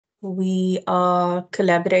we are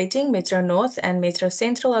collaborating, Metro North and Metro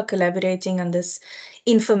Central are collaborating on this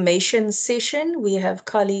information session. We have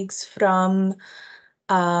colleagues from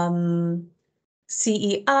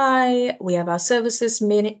CEI, we have our services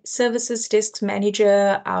desk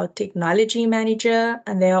manager, our technology manager,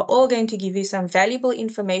 and they are all going to give you some valuable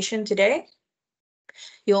information today.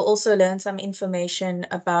 You'll also learn some information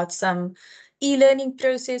about some e-learning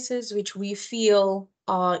processes which we feel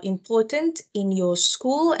are important in your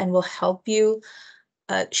school and will help you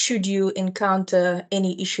should you encounter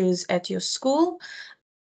any issues at your school.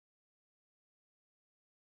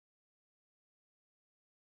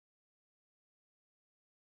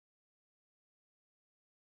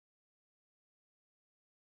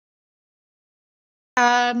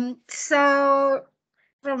 So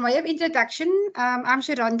from way of introduction, I'm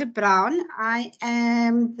Sharonda Brown. I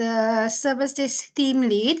am the service desk team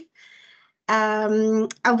lead. I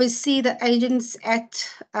oversee the agents at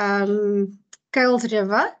Kuils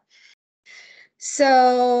River.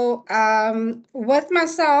 So with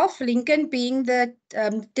myself, Lincoln being the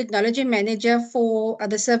technology manager for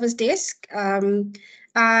the service desk, I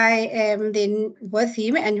am then with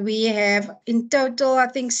him, and we have in total, I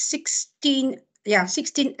think 16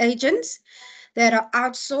 agents that are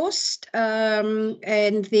outsourced,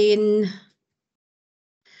 and then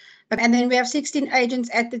we have 16 agents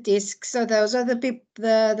at the desk. So those are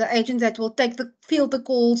the agents that will field the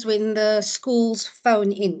calls when the schools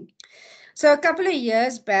phone in. So a couple of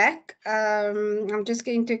years back, I'm just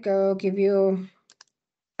going to go give you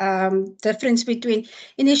difference between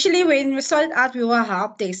initially when we started out, we were a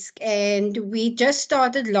help desk, and we just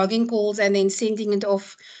started logging calls and then sending it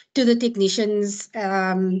off to the technicians,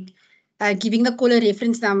 giving the caller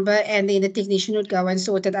reference number, and then the technician would go and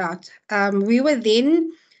sort it out. We were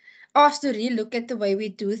then asked to relook at the way we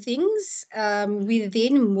do things. We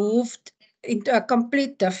then moved into a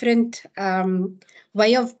complete different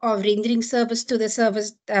way of rendering service to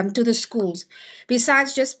the schools.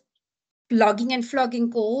 Besides just logging and flogging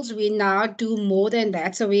calls, we now do more than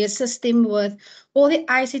that. So we assist them with all the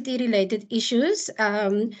ICT related issues.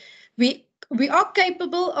 We are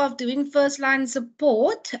capable of doing first line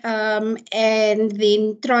support, and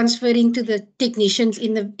then transferring to the technicians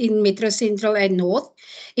in Metro Central and North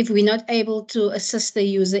if we're not able to assist the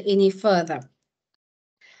user any further.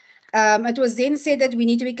 It was then said that we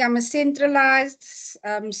need to become a centralized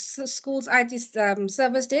schools IT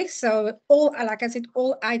service desk. So like I said,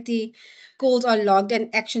 all IT calls are logged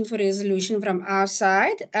and action for resolution from our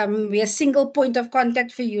side. We're a single point of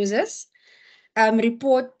contact for users. We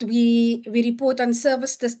report on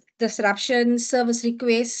service disruptions, service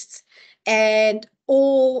requests, and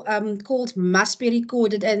all calls must be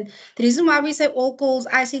recorded. And the reason why we say all calls,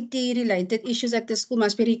 ICT related issues at the school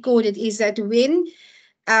must be recorded, is that when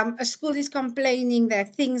a school is complaining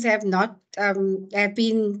that things have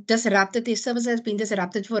been disrupted, their service has been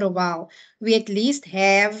disrupted for a while, we at least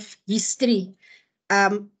have history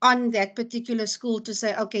on that particular school to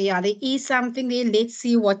say, okay, yeah, there is something there. Let's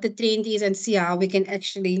see what the trend is and see how we can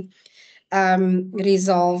actually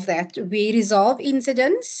resolve that. We resolve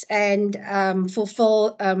incidents and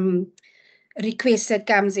fulfill request that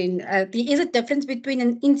comes in. There is a difference between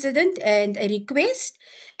an incident and a request.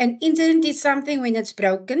 An incident is something when it's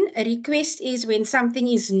broken. A request is when something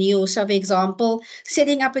is new. So, for example,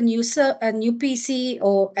 setting up a new PC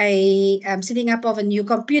or a setting up of a new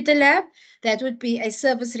computer lab, that would be a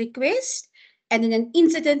service request. And then an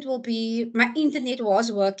incident will be, my internet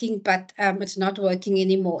was working, but it's not working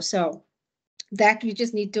anymore. So that we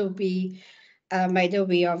just need to be made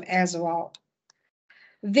aware of as well.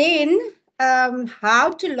 Then, how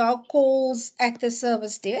to log calls at the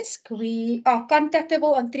service desk. We are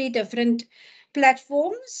contactable on 3 different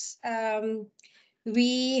platforms.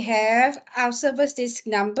 We have our service desk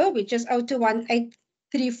number, which is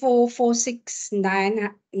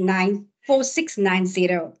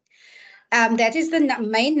 0218344690. That is the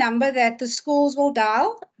main number that the schools will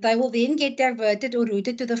dial. They will then get diverted or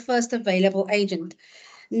routed to the first available agent.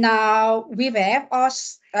 Now, we've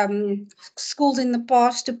asked schools in the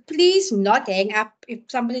past to please not hang up if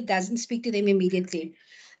somebody doesn't speak to them immediately.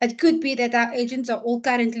 It could be that our agents are all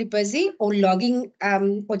currently busy or logging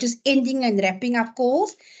or just ending and wrapping up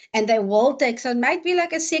calls, and they will take, so it might be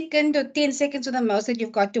like a second or 10 seconds or the most that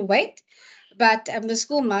you've got to wait, but the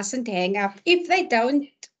school mustn't hang up if they don't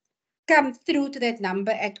come through to that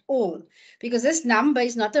number at all, because this number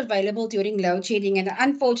is not available during load shedding. And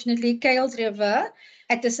unfortunately, Kuils River,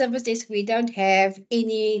 at the service desk, we don't have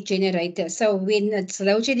any generator. So when it's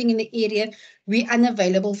load shedding in the area, we're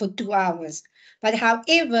unavailable for 2 hours. But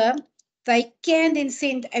however, they can then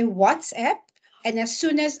send a WhatsApp And as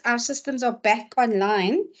soon as our systems are back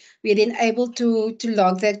online, we're then able to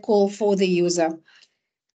log that call for the user.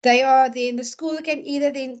 The school can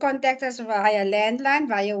either then contact us via landline,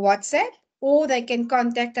 via WhatsApp, or they can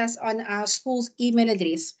contact us on our school's email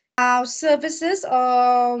address. Our services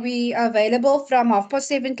are available from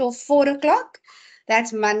 7:30 till 4:00.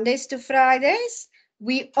 That's Mondays to Fridays.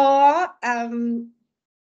 We are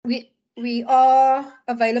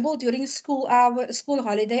available during school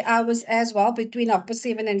holiday hours as well, between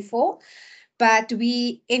 7:30 and 4. But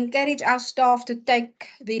we encourage our staff to take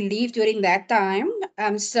the leave during that time.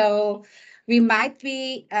 So we might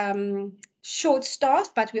be short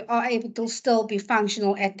staffed, but we are able to still be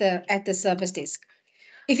functional at the service desk.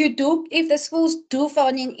 If the schools do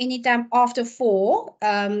phone in anytime after 4,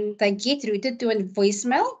 they get routed to a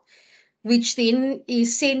voicemail, which then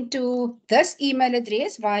is sent to this email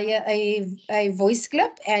address via a voice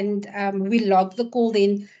clip, and we log the call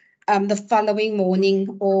then the following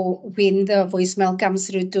morning or when the voicemail comes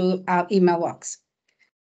through to our email box.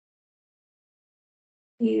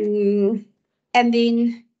 And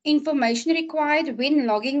then information required when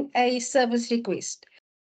logging a service request.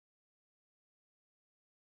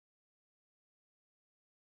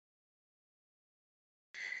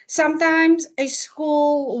 Sometimes a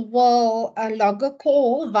school will log a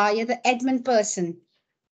call via the admin person,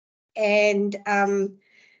 and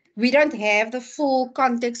we don't have the full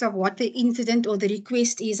context of what the incident or the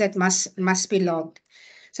request is that must be logged.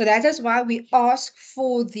 So that is why we ask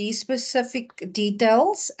for these specific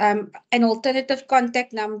details, an alternative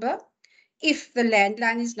contact number if the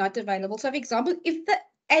landline is not available. So for example, if the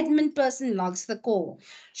admin person logs the call,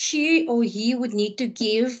 she or he would need to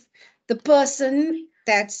give the person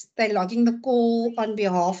they're logging the call on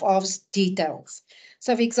behalf of details.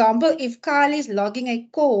 So for example, if Carl is logging a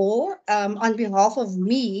call on behalf of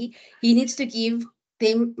me, he needs to give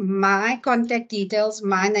them my contact details,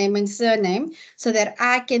 my name and surname, so that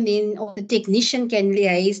I can then, or the technician can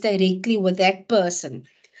liaise directly with that person.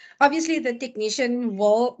 Obviously, the technician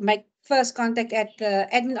will make first contact at the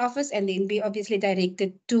admin office and then be obviously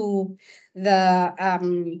directed to the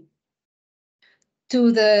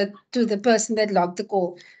person that logged the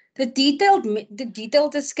call. The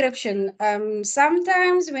detailed description.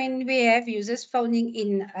 Sometimes when we have users phoning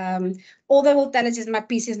in, all they will tell us is my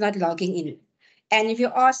PC is not logging in. And if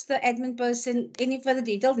you ask the admin person any further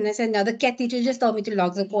details, and they say, no, the cat teacher just told me to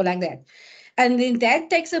log the call like that. And then that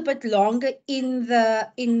takes a bit longer in the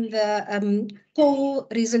call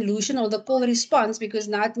resolution or the call response, because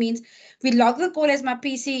now it means we log the call as my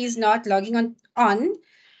PC is not logging on,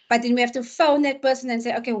 but then we have to phone that person and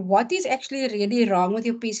say, okay, what is actually really wrong with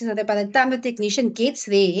your PC, so that by the time the technician gets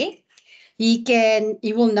there, he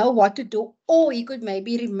will know what to do, or he could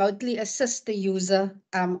maybe remotely assist the user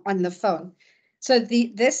on the phone. So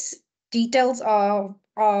this details are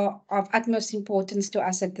of utmost importance to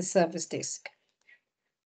us at the service desk.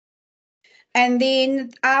 And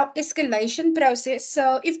then our escalation process.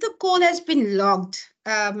 So if the call has been logged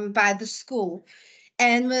by the school,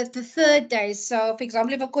 and with the third day, so for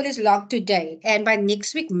example, if a call is logged today, and by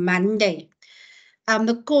next week, Monday,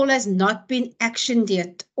 the call has not been actioned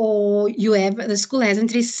yet, or the school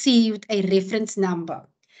hasn't received a reference number,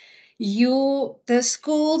 the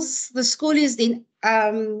school is then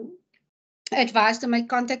advised to make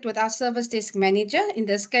contact with our service desk manager. In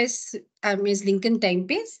this case, is Lincoln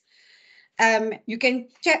Tempes. You can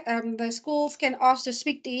chat, the schools can ask to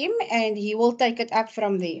speak to him, and he will take it up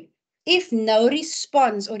from there. If no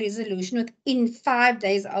response or resolution within 5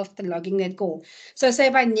 days after logging that call, so say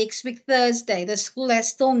by next week, Thursday, the school has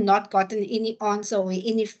still not gotten any answer or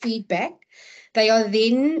any feedback, they are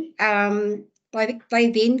then, they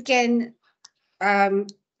then can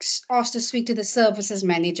ask to speak to the services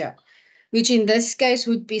manager, which in this case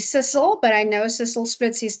would be Cecil, but I know Cecil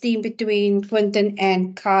splits his team between Quentin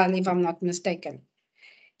and Carl, if I'm not mistaken.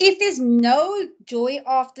 If there's no joy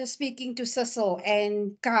after speaking to Cecil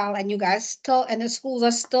and Carl, and you guys still, and the schools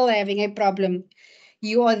are still having a problem,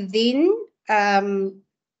 you are then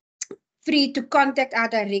free to contact our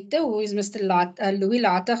director, who is Mr. Louis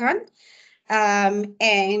Latergan,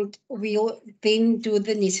 and we'll then do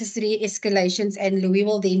the necessary escalations, and Louis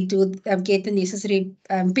will then get the necessary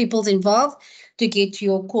peoples involved to get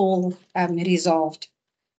your call resolved.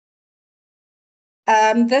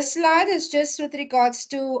 This slide is just with regards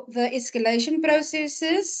to the escalation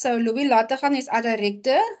processes. So Louis Latergan is our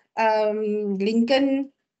director. Lincoln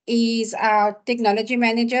is our technology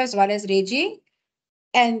manager, as well as Reggie.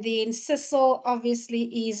 And then Cecil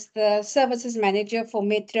obviously is the services manager for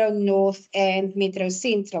Metro North and Metro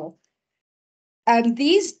Central.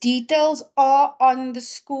 These details are on the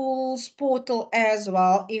school's portal as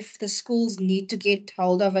well if the schools need to get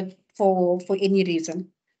hold of it for any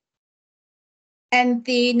reason. And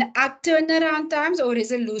then our turnaround times or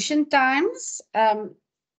resolution times.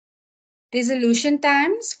 Resolution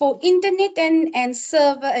times for internet and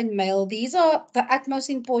server and mail. These are the utmost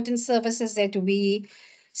important services that we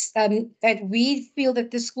feel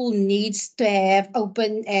that the school needs to have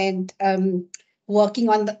open and working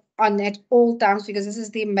on at all times, because this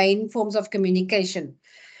is the main forms of communication.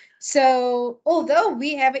 So although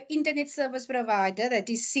we have an internet service provider that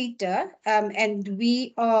is CeI, and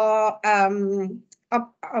we are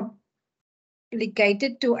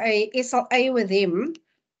obligated to a SLA with them,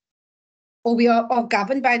 or we are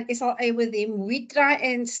governed by an SLA with them, we try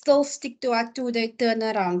and still stick to our 2-day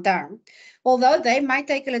turnaround time. Although they might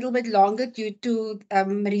take a little bit longer due to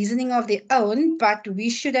reasoning of their own, but we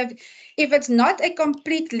should have, if it's not a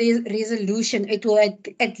complete resolution, it will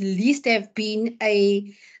at least have been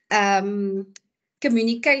a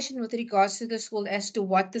communication with regards to the school as to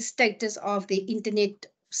what the status of the internet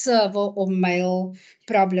server or mail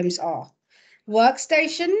problems are.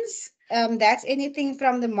 Workstations, that's anything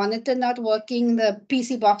from the monitor not working, the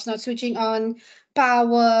PC box not switching on,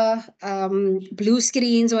 power, blue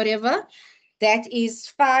screens, whatever. That is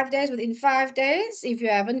 5 days. Within 5 days, if you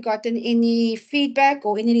haven't gotten any feedback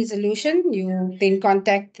or any resolution, you then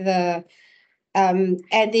contact the and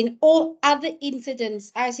then all other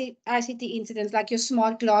incidents, ICT incidents like your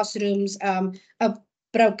smart classrooms, a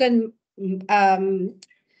broken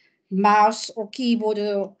mouse or keyboard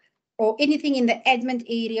or anything in the admin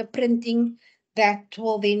area, printing, that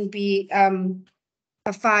will then be a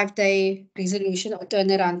 5-day resolution or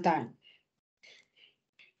turnaround time.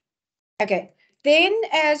 Okay. Then,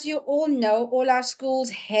 as you all know, all our schools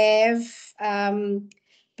have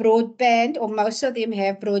broadband, or most of them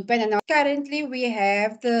have broadband. And now currently we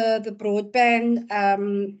have the broadband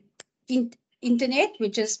internet,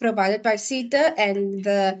 which is provided by CeI, and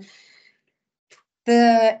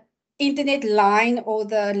the internet line or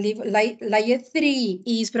the layer 3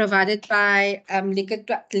 is provided by Liquid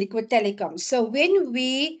Telecom. So when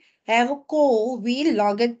we have a call, we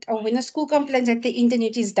log it, or when a school complains that the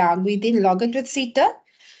internet is down, we then log it with CeI.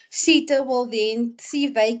 CeI will then see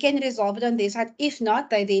if they can resolve it on their side. If not,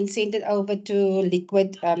 they then send it over to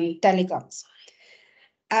Liquid Telecoms.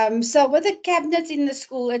 So with the cabinets in the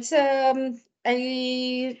school, it's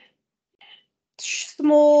a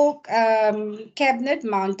small cabinet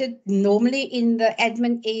mounted normally in the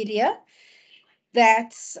admin area.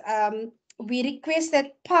 That's we request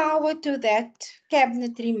that power to that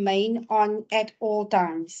cabinet remain on at all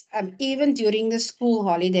times, even during the school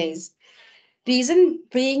holidays. Reason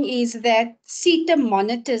being is that CeI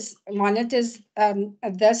monitors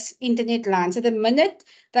this internet line. So the minute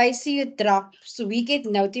they see it drop, so we get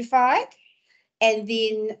notified, and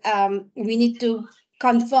then we need to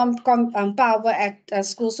confirm power at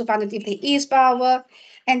schools to find out if there is power.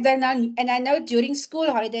 And then I know during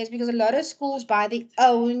school holidays, because a lot of schools buy their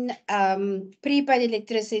own prepaid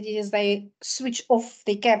electricity, they switch off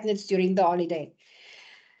the cabinets during the holiday.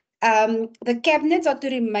 The cabinets are to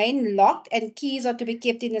remain locked and keys are to be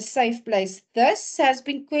kept in a safe place. This has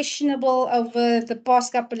been questionable over the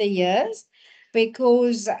past couple of years,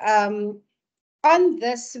 because on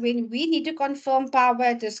this, when we need to confirm power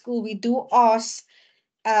at the school, we do ask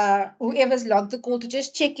whoever's logged the call to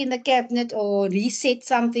just check in the cabinet or reset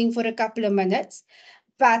something for a couple of minutes.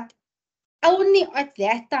 But only at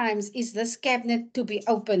that times is this cabinet to be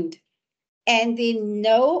opened, and then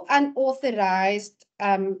no unauthorized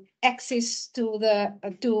access to the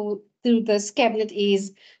to this cabinet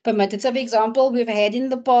is permitted. So, for example, we've had in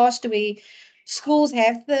the past where schools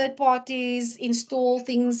have third parties install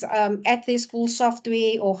things at their school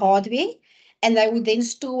software or hardware, and they would then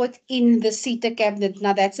store it in the CeI cabinet.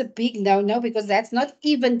 Now, that's a big no-no, because that's not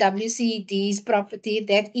even WCED's property.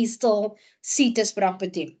 That is still CeI's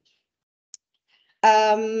property.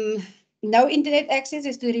 No internet access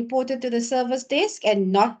is to report it to the service desk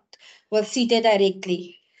and not with CeI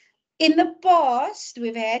directly. In the past,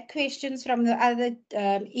 we've had questions from the other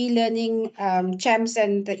e-learning champs,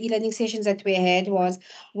 and the e-learning sessions that we had was,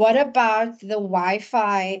 what about the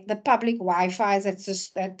Wi-Fi, the public Wi-Fi that's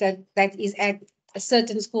just, that is at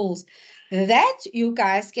certain schools? That you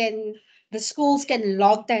guys can, the schools can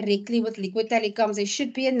log directly with Liquid Telecoms. There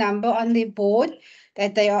should be a number on their board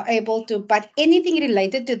that they are able to, but anything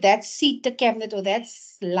related to that CeI cabinet or that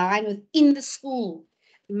line within the school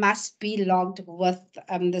must be logged with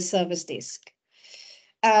the service desk.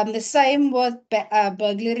 The same with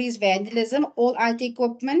burglaries, vandalism. All IT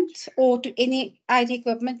equipment or to any IT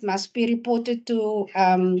equipment must be reported to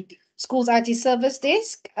School's IT Service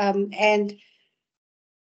Desk, and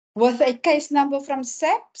with a case number from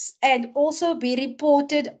SAPS, and also be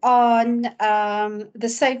reported on the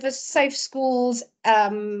Safe Schools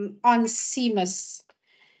on CMIS.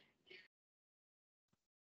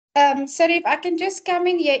 Sorry, if I can just come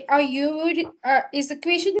in here, is the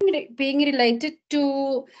question being related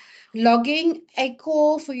to logging a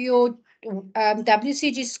call for your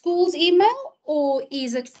WCG schools email, or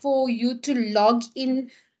is it for you to log in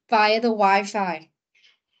via the Wi-Fi?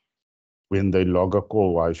 When they log a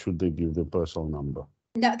call, why should they give the personal number?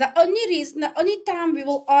 Now, the only time we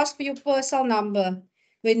will ask for your personal number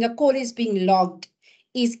when the call is being logged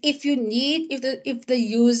is if you need, if the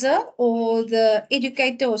user or the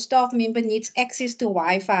educator or staff member needs access to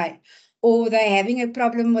Wi-Fi, or they're having a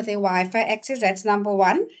problem with their Wi-Fi access. That's number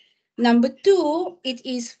one. Number two, it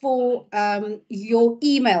is for your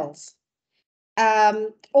emails.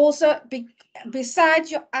 Also,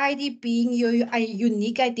 besides your ID being your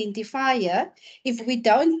unique identifier, if you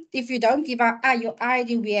don't give your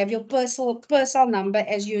ID, we have your personal number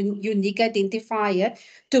as your unique identifier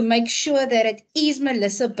to make sure that it is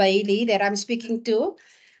Melissa Bailey that I'm speaking to,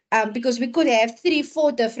 because we could have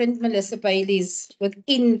 3-4 different Melissa Baileys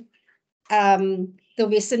within the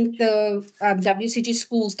WCG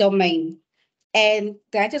schools domain. And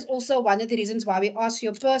that is also one of the reasons why we ask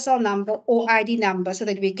your personal number or ID number, so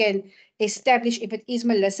that we can establish if it is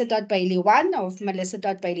Melissa.Bailey1 or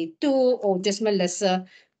Melissa.Bailey2 or just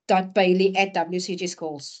Melissa.Bailey at WCG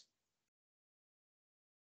schools.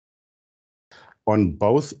 On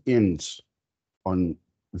both ends, on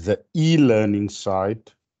the e-learning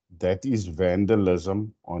side, that is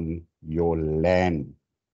vandalism on your LAN.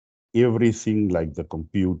 Everything like the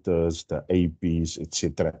computers, the APs,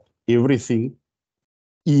 etc. Everything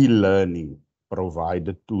e-learning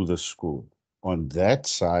provided to the school. On that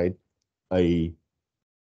side, a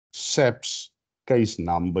SAPS case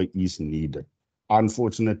number is needed.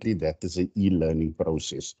 Unfortunately, that is an e-learning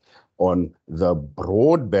process. On the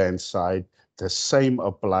broadband side, the same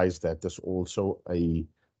applies. That is also a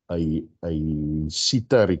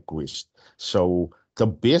CETA request. So the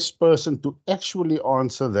best person to actually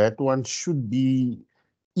answer that one should be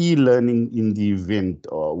e-learning in the event.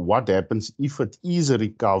 What happens if it is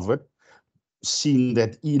recovered, seeing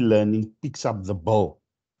that e-learning picks up the bill.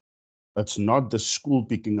 It's not the school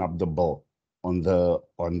picking up the bill on the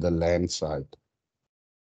LAN side.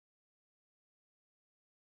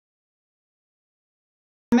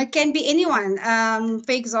 It can be anyone.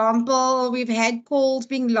 For example, we've had calls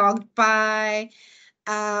being logged by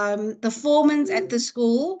the foremen at the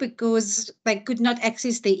school because they could not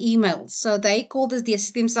access their emails. So they called us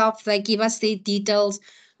themselves, they give us their details,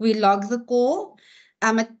 we log the call.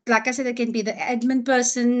 Like I said, it can be the admin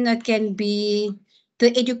person, it can be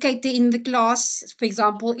the educator in the class. For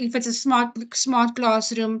example, if it's a smart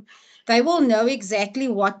classroom, they will know exactly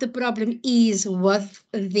what the problem is with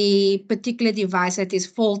the particular device that is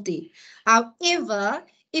faulty. However,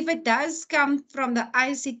 if it does come from the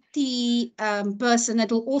ICT person,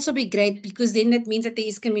 it will also be great, because then it means that there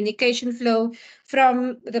is communication flow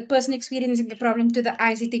from the person experiencing the problem to the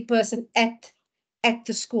ICT person at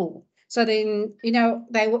the school. So then,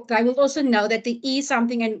 they will also know that there is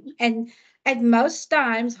something, and at most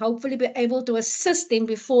times, hopefully be able to assist them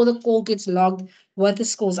before the call gets logged with the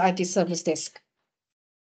school's IT service desk.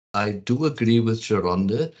 I do agree with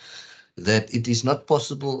Sharonda that it is not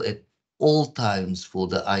possible at all times for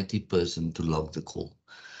the IT person to log the call.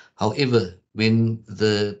 However, when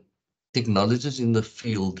the technologist in the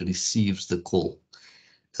field receives the call,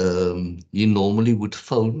 he normally would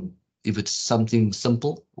phone if it's something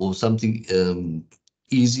simple or something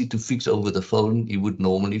easy to fix over the phone. He would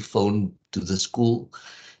normally phone to the school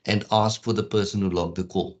and ask for the person who logged the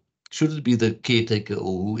call. Should it be the caretaker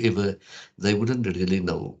or whoever, they wouldn't really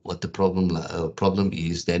know what the problem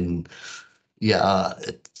is. Then, yeah,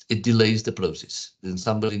 it delays the process. Then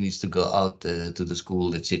somebody needs to go out to the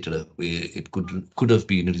school, etc., where it could have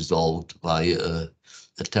been resolved via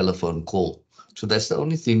a telephone call. So that's the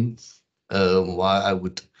only thing why I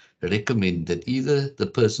would recommend that either the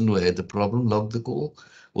person who had the problem log the call,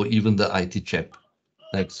 or even the IT chap.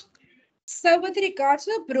 Thanks. So with regards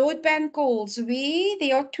to broadband calls,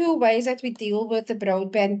 there are two ways that we deal with the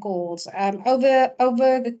broadband calls. Over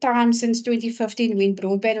the time since 2015, when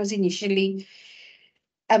broadband was initially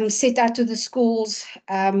set out to the schools,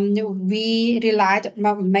 we relied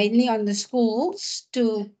mainly on the schools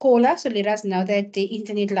to call us to let us know that the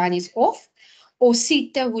internet line is off, or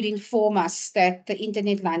CETA would inform us that the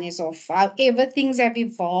internet line is off. However, things have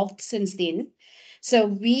evolved since then. So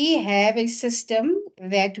we have a system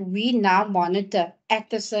that we now monitor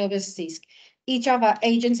at the service desk. each of our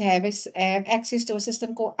agents have access to a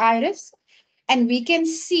system called Iris, and we can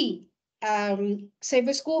see. So if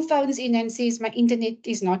a school phones in and says my internet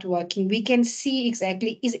is not working, we can see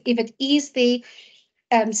exactly if it is the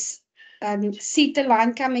CETA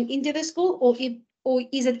line coming into the school, or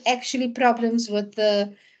is it actually problems with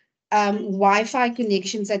the Wi-Fi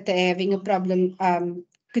connections that they're having a problem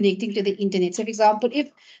connecting to the internet. So, for example, if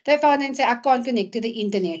they phone and say, I can't connect to the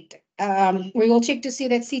internet, we will check to see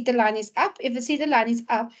that CETA line is up. If the CETA line is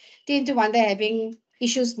up, 10 to 1, they're having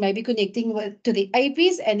issues maybe connecting to the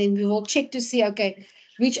APs, and then we will check to see, okay,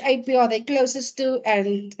 which AP are they closest to,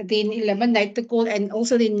 and then eliminate the call, and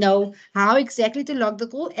also then know how exactly to log the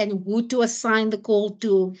call and who to assign the call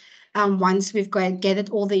to once we've gathered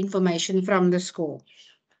all the information from the school.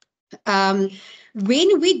 When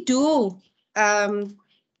we do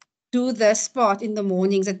this part in the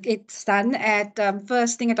mornings, it's done at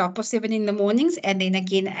first thing at 7:30 in the mornings, and then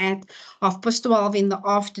again at 12:30 in the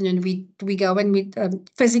afternoon. We go and we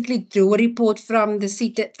physically do a report from the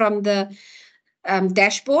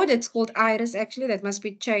dashboard. It's called Iris, actually. That must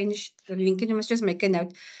be changed. Lincoln, you must just make a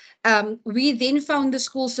note. We then found the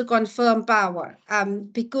schools to confirm power,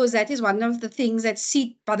 because that is one of the things that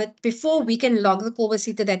before we can log the call with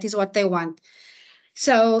CETA, that is what they want.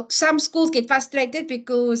 So some schools get frustrated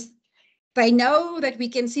because they know that we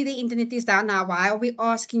can see the internet is down now. Why are we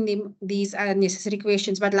asking them these unnecessary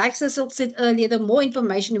questions? But like Cecil said earlier, the more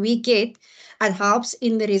information we get, it helps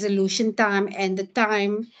in the resolution time and the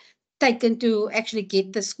time taken to actually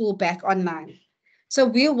get the school back online. So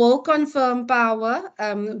we will confirm power.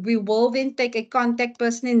 We will then take a contact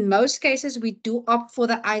person. In most cases, we do opt for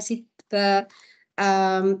the IT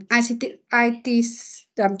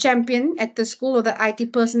champion at the school, or the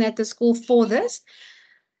IT person at the school for this.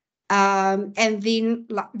 And then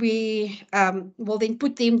we will then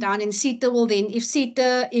put them down, and CETA will then,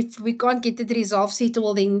 if we can't get it resolved, CETA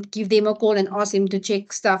will then give them a call and ask them to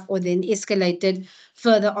check stuff, or then escalate it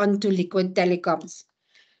further on to Liquid Telecoms.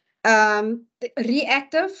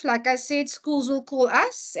 Reactive, like I said, schools will call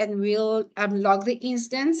us and we'll log the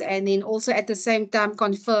instance, and then also at the same time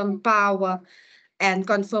confirm power and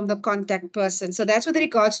confirm the contact person. So that's with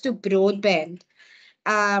regards to broadband.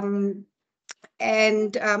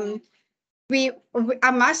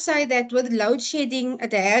 I must say that with load shedding,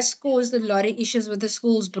 it has caused a lot of issues with the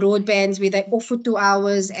school's broadbands, where they offer 2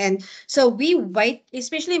 hours. And so we wait,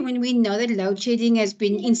 especially when we know that load shedding has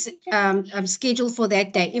been scheduled for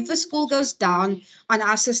that day. If a school goes down on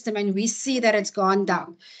our system and we see that it's gone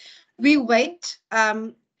down, we wait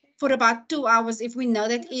for about 2 hours. If we know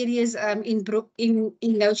that areas in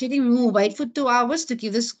load shedding, we will wait for 2 hours to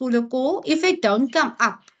give the school a call. If they don't come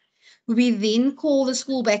up, we then call the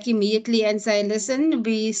school back immediately and say, listen,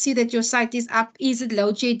 we see that your site is up. Is it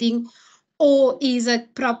load shedding, or is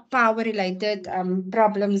it power related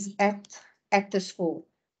problems at the school?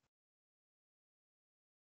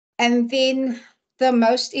 And then the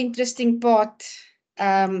most interesting part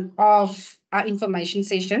of our information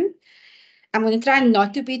session, I'm going to try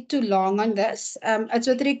not to be too long on this. It's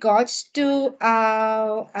with regards to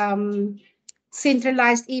our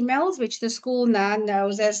centralized emails, which the school now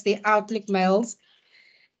knows as the Outlook mails.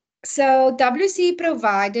 So WC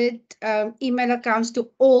provided email accounts to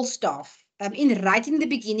all staff. Right in the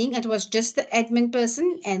beginning, it was just the admin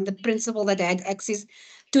person and the principal that had access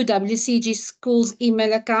to WCG School's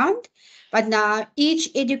email account. But now each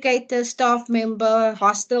educator, staff member,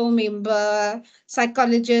 hostel member,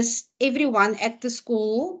 psychologist, everyone at the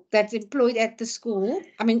school that's employed at the school,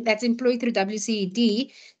 that's employed through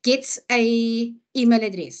WCED, gets a email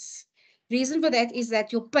address. Reason for that is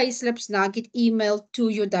that your pay slips now get emailed to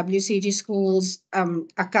your WCG Schools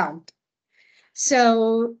account.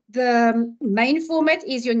 So the main format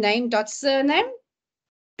is your name.surname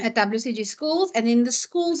at WCG Schools, and in the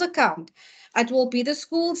school's account, it will be the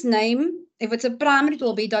school's name. If it's a primary, it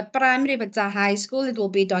will be .primary. If it's a high school, it will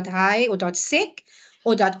be .high or .sec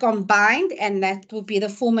or .combined, and that will be the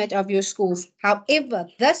format of your schools. However,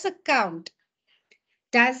 this account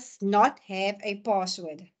does not have a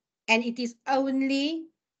password, and it is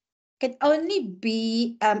can only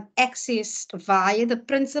be accessed via the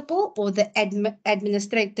principal or the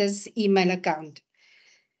administrator's email account.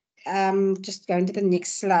 Just going to the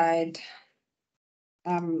next slide.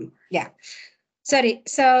 Yeah, sorry.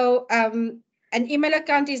 So an email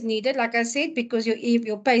account is needed, like I said, because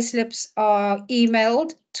your pay slips are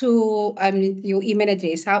emailed to your email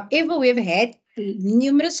address. However, we've had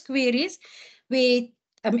numerous queries where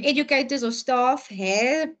educators or staff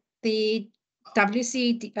have the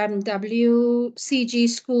WCG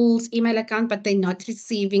Schools email account, but they're not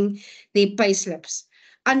receiving their pay slips.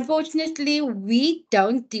 Unfortunately, we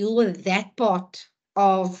don't deal with that part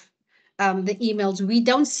of the emails. We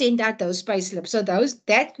don't send out those payslips. So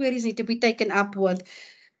that queries need to be taken up with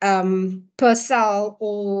PERSAL,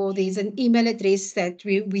 or there's an email address that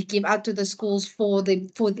we give out to the schools for them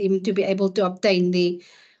to be able to obtain the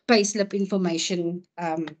payslip information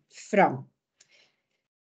from.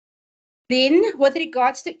 Then, with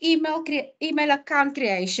regards to email account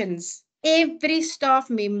creations, every staff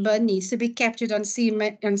member needs to be captured on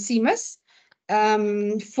CEMIS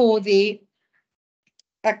for the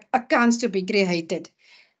accounts to be created.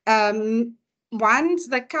 Once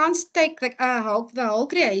the accounts take the whole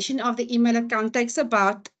creation of the email account takes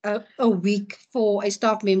about a week for a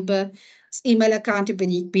staff member's email account to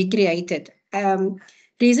be created.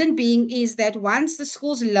 Reason being is that once the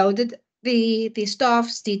school's loaded the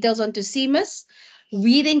staff's details onto CEMIS,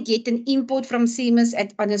 we then get an import from CEMIS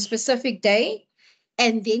on a specific day.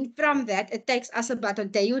 And then from that, it takes us about a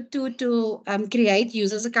day or two to create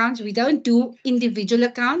users accounts. We don't do individual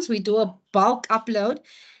accounts. We do a bulk upload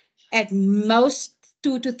at most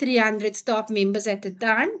 200 to 300 staff members at a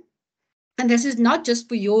time. And this is not just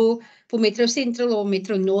for Metro Central or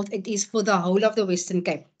Metro North. It is for the whole of the Western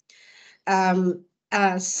Cape.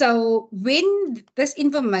 So when this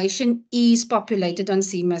information is populated on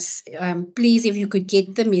CEMIS, please, if you could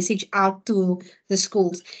get the message out to the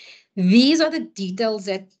schools. These are the details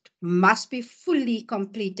that must be fully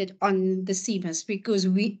completed on the CEMIS, because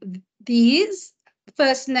these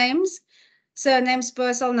first names, surnames,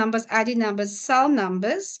 personal numbers, ID numbers, cell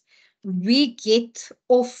numbers, we get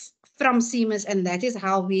off from CEMIS, and that is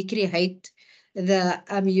how we create the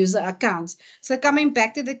user accounts. So coming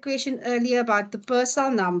back to the question earlier about the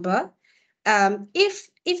personal number, if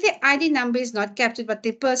the ID number is not captured, but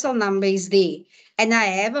the personal number is there, and I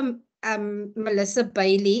have a Melissa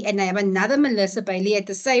Bailey, and I have another Melissa Bailey at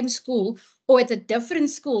the same school or at a different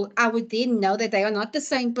school, I would then know that they are not the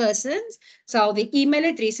same persons. So the email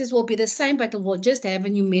addresses will be the same, but it will just have a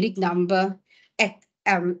numeric number at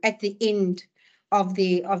the end of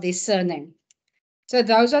the surname. So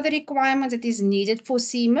those are the requirements that is needed for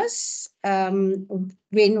CEMIS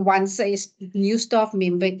when once a new staff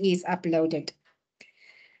member is uploaded.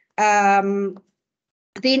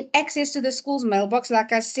 Then access to the school's mailbox,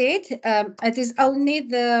 like I said, it is only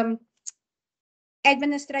the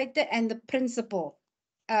administrator and the principal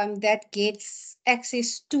that gets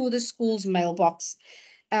access to the school's mailbox.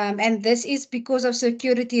 And this is because of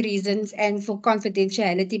security reasons and for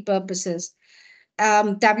confidentiality purposes.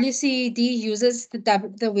 WCD uses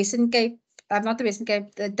the Western Cape, not the Western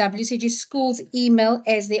Cape, the WCG school's email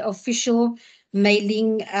as the official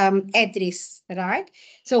mailing address, right?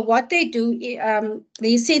 So what they do,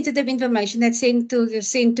 the sensitive information that's sent to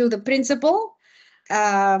the principal,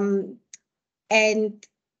 and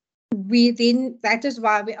that is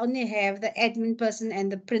why we only have the admin person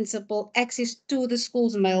and the principal access to the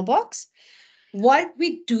school's mailbox. What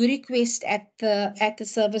we do request at the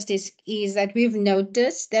service desk is that we've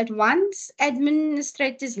noticed that once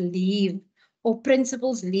administrators leave or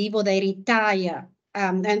principals leave or they retire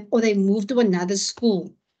or they move to another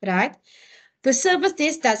school, right? The service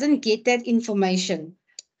desk doesn't get that information.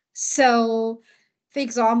 So, for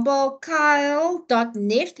example,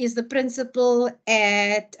 Kyle.Neft is the principal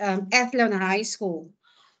at Athlone High School.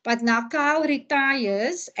 But now Kyle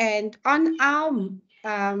retires, and on our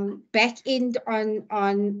back end on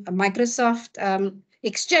Microsoft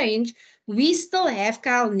Exchange, we still have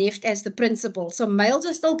Kyle Neft as the principal. So mails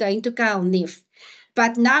are still going to Kyle Neft.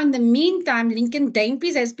 But now, in the meantime, Lincoln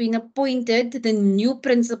Daimpies has been appointed the new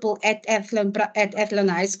principal at Athlone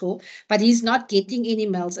High School, but he's not getting any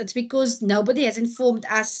mails. It's because nobody has informed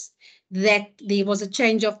us that there was a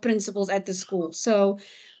change of principals at the school. So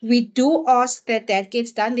we do ask that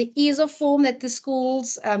gets done. There is a form that the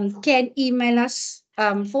schools can email us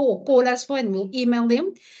for or call us for, and we'll email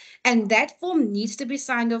them. And that form needs to be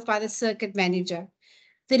signed off by the circuit manager.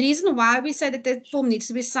 The reason why we say that that form needs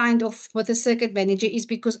to be signed off with the circuit manager is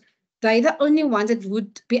because they're the only ones that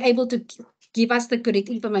would be able to give us the correct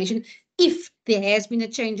information if there has been a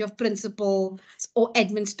change of principal or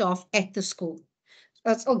admin staff at the school.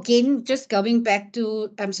 That's again just going back to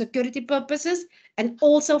security purposes, and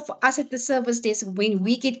also for us at the service desk, when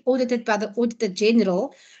we get audited by the Auditor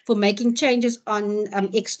General for making changes on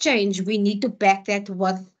Exchange, we need to back that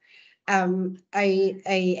with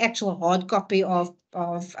a actual hard copy of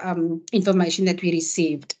information that we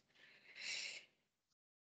received.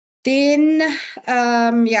 Then,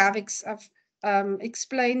 yeah, I've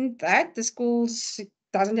explained that the schools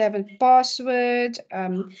doesn't have a password.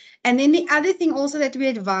 And then the other thing also that we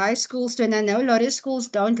advise schools to, and I know a lot of schools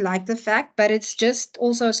don't like the fact, but it's just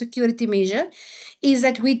also a security measure, is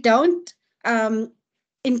that we don't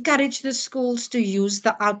encourage the schools to use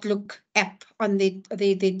the Outlook app on the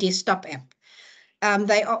desktop app.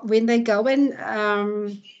 When they go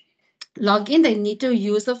and log in, they need to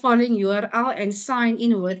use the following URL and sign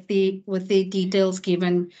in with the details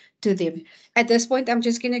given to them. At this point, I'm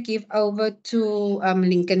just going to give over to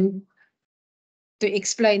Lincoln to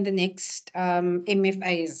explain the next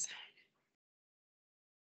MFAs.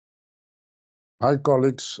 Hi,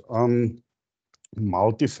 colleagues.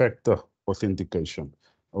 Multi-factor authentication.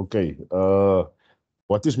 Okay.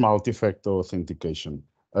 What is multi-factor authentication?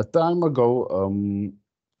 A time ago,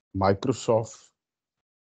 Microsoft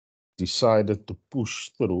decided to push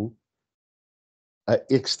through an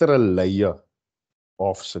extra layer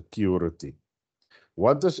of security.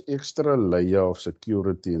 What does extra layer of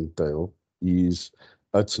security entail? Is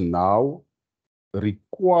it's now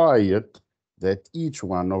required that each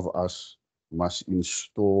one of us must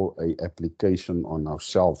install an application on our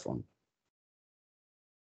cell phone.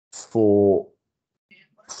 For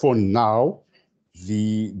now,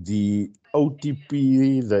 the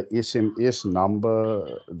OTP, the SMS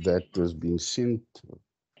number that has been sent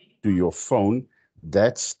to your phone,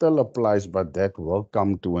 that still applies, but that will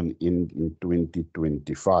come to an end in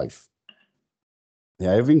 2025.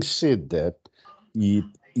 Having said that, it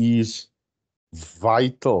is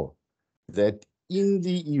vital that in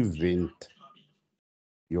the event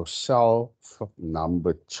your cell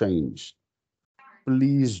number changed,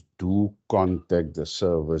 please do contact the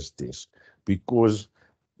service desk, because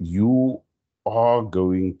you are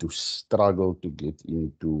going to struggle to get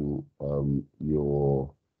into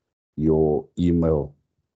your email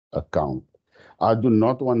account. I do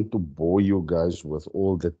not want to bore you guys with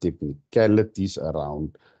all the technicalities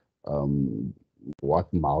around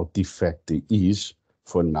what multi-factor is.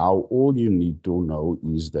 For now, all you need to know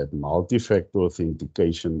is that multi-factor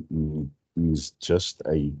authentication is just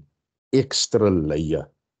an extra layer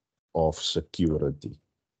of security,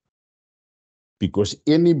 because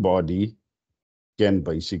anybody can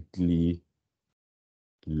basically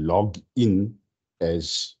log in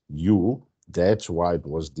as you. That's why it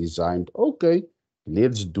was designed. Okay,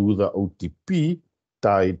 let's do the OTP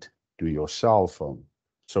tied to your cell phone.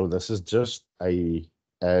 So this is just a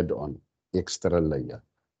add-on, extra layer,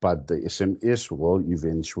 but the SMS will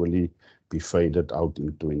eventually be faded out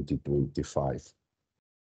in 2025.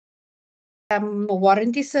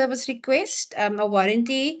 Warranty service request. A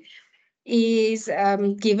warranty is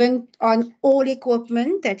given on all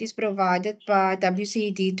equipment that is provided by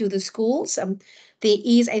WCED to the schools. There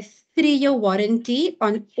is a 3-year warranty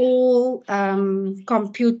on all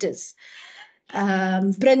computers,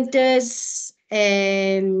 printers,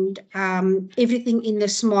 and everything in the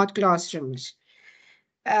smart classrooms.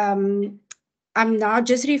 I'm now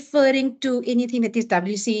just referring to anything that is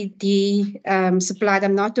WCD supplied.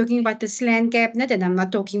 I'm not talking about the SLAN cabinet, and I'm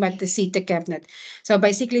not talking about the CETA cabinet. So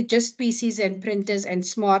basically just PCs and printers and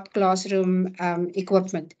smart classroom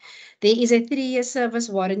equipment. There is a 3-year service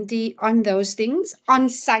warranty on those things,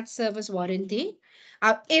 on-site service warranty.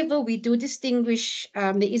 However, we do distinguish,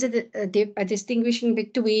 there is a distinguishing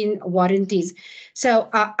between warranties. So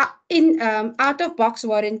in out-of-box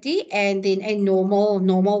warranty and then a normal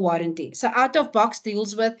warranty. So out-of-box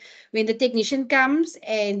deals with when the technician comes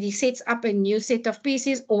and he sets up a new set of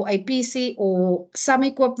PCs or a PC or some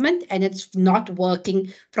equipment and it's not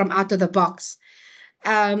working from out of the box.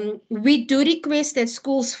 We do request that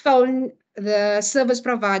schools phone the service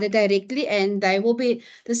provider directly, and the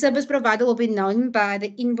service provider will be known by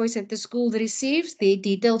the invoice that the school receives. The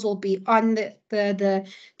details will be on the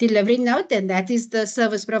delivery note, and that is the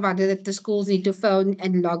service provider that the schools need to phone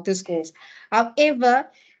and log the schools. However,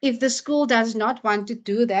 if the school does not want to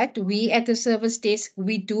do that, we at the service desk,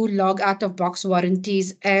 we do log out of box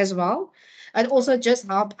warranties as well. And also just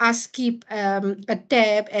help us keep a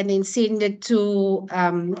tab and then send it to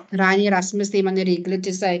Rani Erasmus team on a regular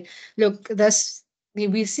to say, look,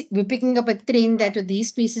 we're picking up a trend that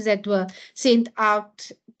these pieces that were sent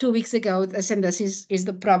out 2 weeks ago, this and this is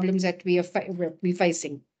the problems that we're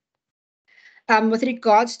facing. With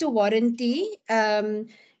regards to warranty,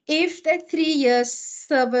 if that 3-year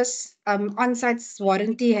service on-site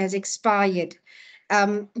warranty has expired,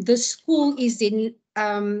 the school is then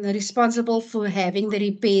responsible for having the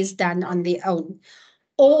repairs done on their own.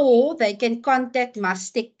 Or they can contact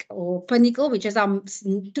Mastic or Pinnacle, which is our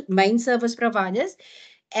main service providers,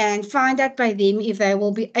 and find out by them if they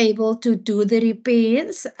will be able to do the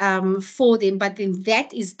repairs for them. But then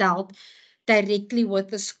that is dealt directly with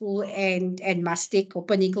the school and Mastic or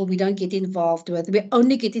Pinnacle. We don't get involved with. We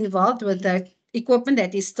only get involved with the equipment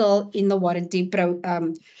that is still in the warranty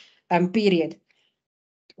period.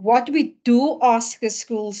 What we do ask the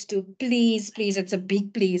schools to please, it's a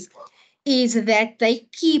big please, is that they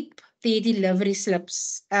keep their delivery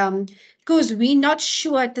slips. Because we're not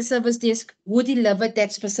sure at the service desk who delivered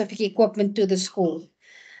that specific equipment to the school.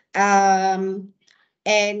 And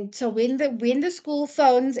so when the school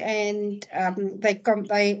phones and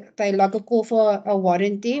they log a call for a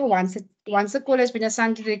warranty, once the call has been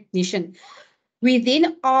assigned to the technician, we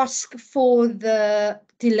then ask for the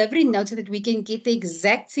delivery note so that we can get the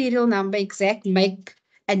exact serial number, exact make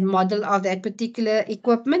and model of that particular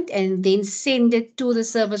equipment, and then send it to the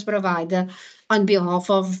service provider on behalf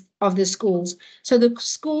of the schools. So the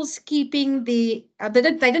schools keeping the they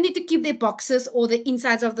don't need to keep their boxes or the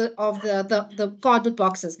insides of the cardboard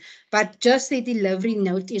boxes, but just the delivery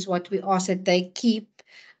note is what we ask that they keep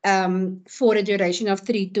for a duration of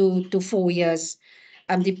 3 to 4 years.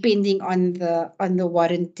 Depending on the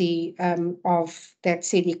warranty of that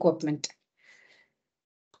said equipment.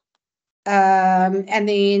 And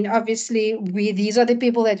then obviously these are the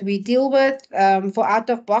people that we deal with. For out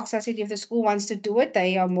of box, I said if the school wants to do it,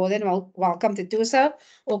 they are more than welcome to do so,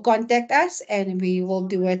 or contact us and we will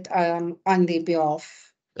do it on their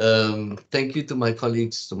behalf. Thank you to my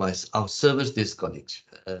colleagues, to our service desk colleagues.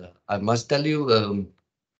 I must tell you,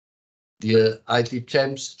 dear IT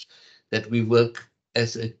champs, that we work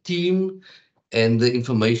as a team, and the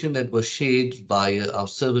information that was shared by our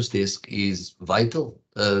service desk is vital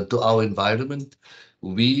to our environment.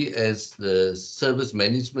 We, as the service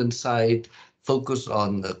management side, focus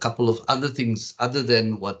on a couple of other things other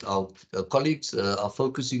than what our colleagues are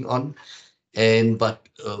focusing on. But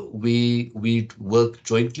we work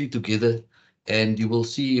jointly together, and you will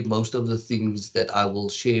see most of the things that I will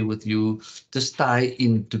share with you just tie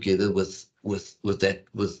in together with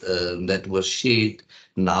that was shared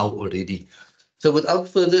now already. So without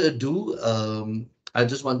further ado, I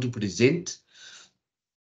just want to present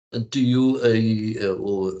to you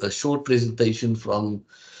a short presentation from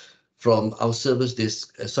our service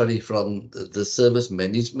desk, from the service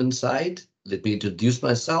management side. Let me introduce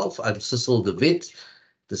myself. I'm Cecil de Wet,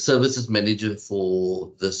 the services manager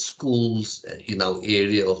for the schools in our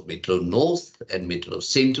area of Metro North and Metro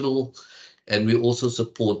Central. And we also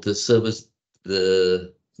support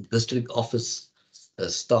the district office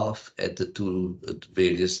staff at the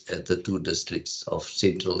two districts of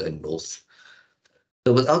Central and North.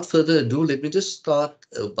 So without further ado, let me just start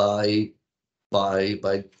by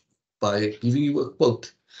giving you a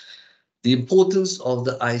quote. The importance of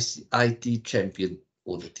the IT champion,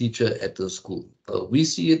 or the teacher at the school. We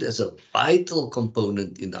see it as a vital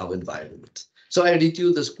component in our environment. So I read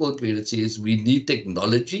you this quote where it says, we need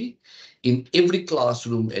technology in every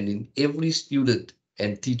classroom and in every student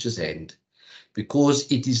and teacher's hand,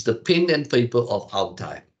 because it is the pen and paper of our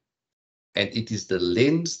time. And it is the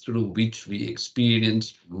lens through which we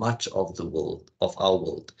experience much of the world, of our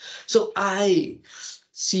world. So I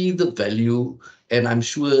see the value, and I'm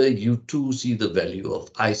sure you too see the value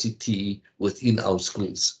of ICT within our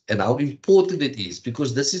schools and how important it is,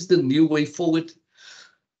 because this is the new way forward.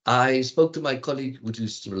 I spoke to my colleague, which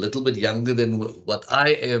is a little bit younger than what I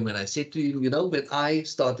am, and I said to him, when I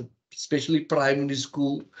started, especially primary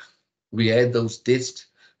school, we had those desks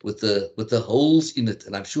with the holes in it,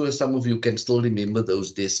 and I'm sure some of you can still remember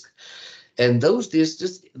those desks. And those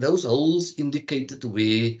desks, those holes indicated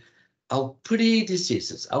where our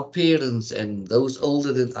predecessors, our parents, and those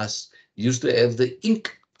older than us used to have the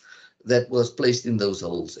ink that was placed in those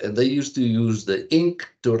holes, and they used to use the ink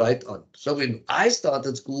to write on. So when I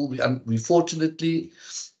started school, we fortunately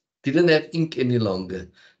didn't have ink any longer,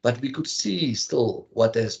 but we could see still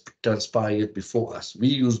what has transpired before us. We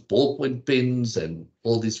use ballpoint pens and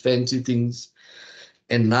all these fancy things.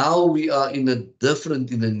 And now we are in a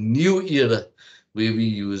new era where we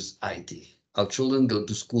use IT. Our children go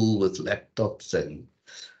to school with laptops and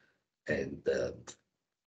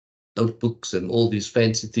notebooks and all these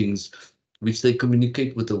fancy things, which they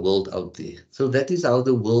communicate with the world out there. So that is how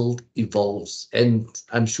the world evolves. And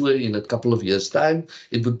I'm sure in a couple of years' time,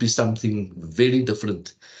 it would be something very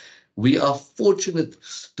different. We are fortunate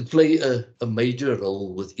to play a major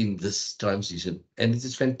role within this transition, and it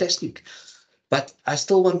is fantastic. But I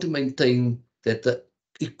still want to maintain that the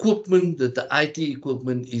IT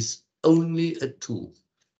equipment is only a tool.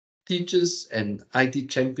 Teachers and IT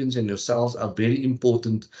champions and yourselves are very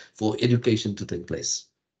important for education to take place.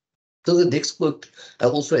 So the next quote I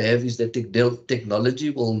also have is that technology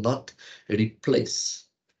will not replace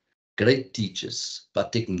great teachers,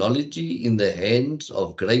 but technology in the hands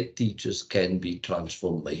of great teachers can be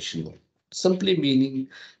transformational. Simply meaning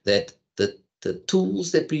that the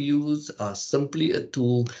tools that we use are simply a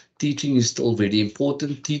tool. Teaching is still very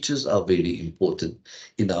important. Teachers are very important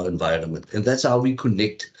in our environment. And that's how we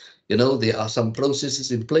connect. You know, there are some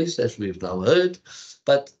processes in place, as we've now heard,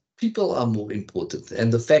 but people are more important.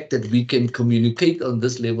 And the fact that we can communicate on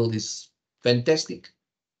this level is fantastic.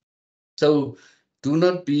 So do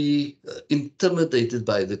not be intimidated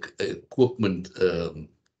by the equipment,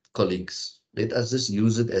 colleagues. Let us just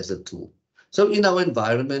use it as a tool. So in our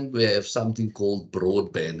environment, we have something called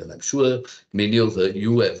broadband, and I'm sure many of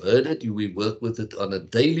you have heard it. We work with it on a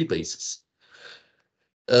daily basis.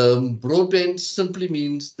 Broadband simply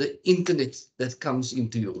means the internet that comes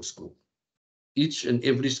into your school. Each and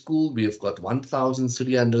every school, we have got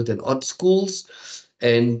 1,300 and odd schools,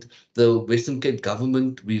 and the Western Cape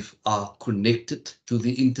government, we are connected to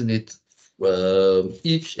the internet,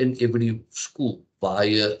 each and every school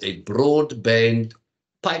via a broadband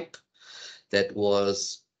pipe that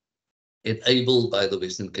was enabled by the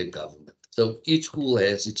Western Cape government. So each school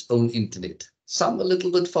has its own internet, some a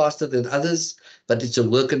little bit faster than others, but it's a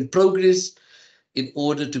work in progress in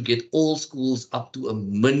order to get all schools up to a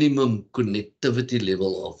minimum connectivity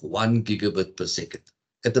level of 1 gigabit per second.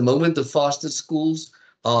 At the moment, the fastest schools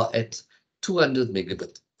are at 200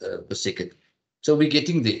 megabit per second. So we're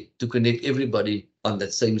getting there to connect everybody on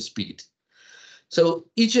that same speed. So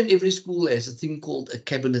each and every school has a thing called a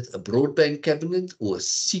cabinet, a broadband cabinet or a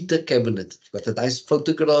CeI cabinet. Got a nice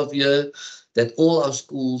photograph here that all our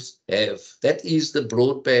schools have. That is the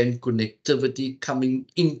broadband connectivity coming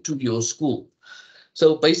into your school.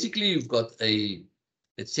 So basically you've got it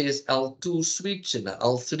says L2 switch and an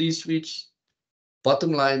L3 switch.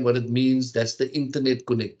 Bottom line, what it means, that's the internet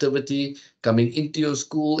connectivity coming into your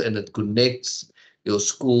school, and it connects your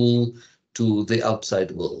school to the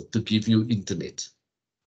outside world to give you internet.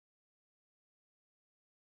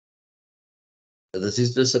 This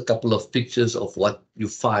is just a couple of pictures of what you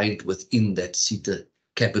find within that CeI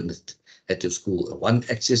cabinet at your school. One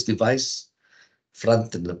access device,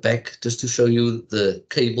 front and the back, just to show you the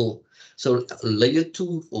cable. So layer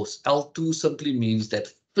 2 or L2 simply means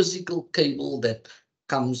that physical cable that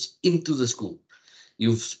comes into the school.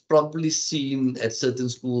 You've probably seen at certain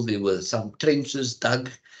schools there were some trenches dug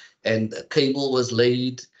and a cable was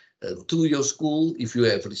laid to your school if you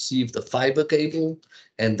have received a fiber cable,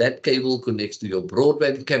 and that cable connects to your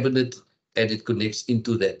broadband cabinet and it connects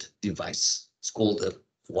into that device. It's called a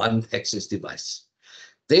one access device.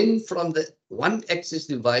 Then from the one access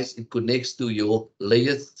device, it connects to your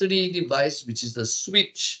layer 3 device, which is the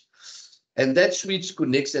switch. And that switch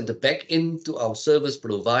connects at the back end to our service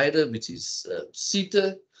provider, which is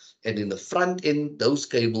CeI. And in the front end, those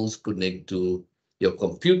cables connect to your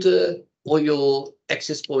computer or your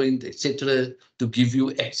access point, etc., to give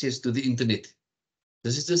you access to the internet.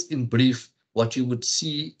 This is just in brief what you would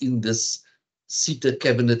see in this CeI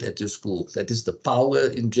cabinet at your school. That is the power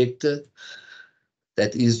injector.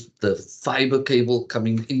 That is the fiber cable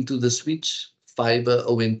coming into the switch, fiber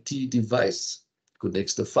ONT device,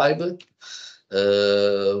 connects the fiber.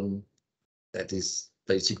 That is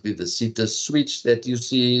basically the CeI switch that you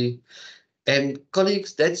see. And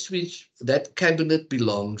colleagues, that switch, that cabinet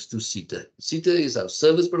belongs to CeI. CeI is our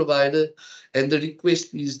service provider, and the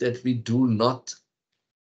request is that we do not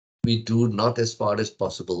as far as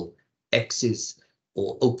possible access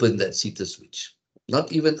or open that CeI switch.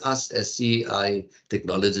 Not even us as CeI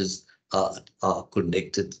technologists are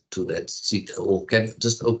connected to that CeI or can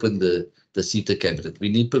just open the CeI cabinet. We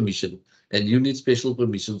need permission, and you need special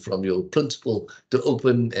permission from your principal to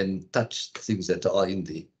open and touch things that are in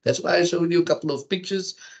there. That's why I showed you a couple of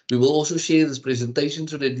pictures. We will also share this presentation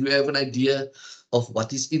so that you have an idea of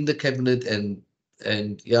what is in the cabinet,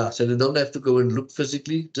 and yeah, so you don't have to go and look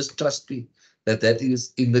physically. Just trust me that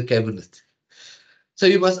is in the cabinet. So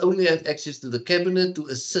you must only have access to the cabinet to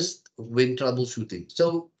assist when troubleshooting.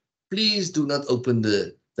 So please do not open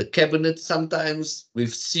the cabinet. Sometimes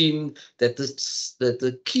we've seen that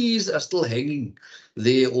the keys are still hanging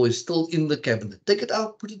there or is still in the cabinet. Take it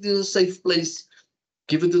out, put it in a safe place,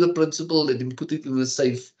 give it to the principal, let him put it in a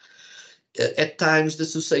safe. At times,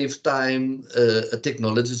 just to save time, a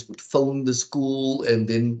technologist would phone the school and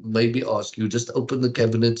then maybe ask you, just open the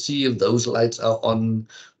cabinet, see if those lights are on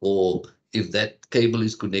or if that cable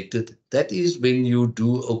is connected. That is when you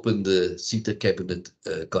do open the CeI cabinet,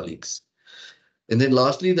 colleagues. And then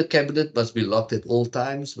lastly, the cabinet must be locked at all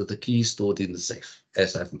times with the key stored in the safe,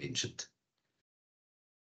 as I've mentioned.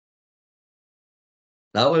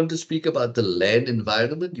 Now I'm to speak about the LAN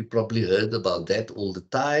environment. You probably heard about that all the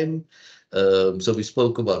time. So we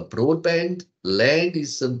spoke about broadband. LAN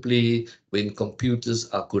is simply when computers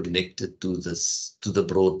are connected to the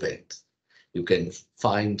broadband. You can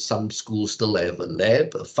find some schools still have a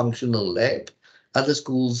lab, a functional lab. Other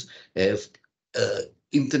schools have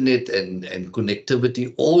internet and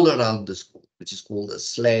connectivity all around the school, which is called a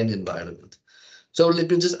SLAN environment. So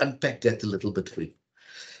let me just unpack that a little bit for you.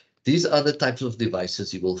 These are the types of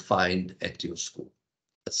devices you will find at your school.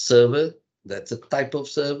 A server, that's a type of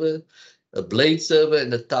server. A blade server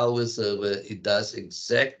and a tower server, it does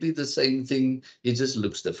exactly the same thing. It just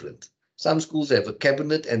looks different. Some schools have a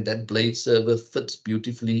cabinet and that blade server fits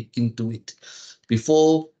beautifully into it.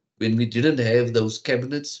 Before, when we didn't have those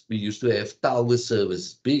cabinets, we used to have tower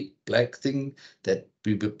servers, big black thing that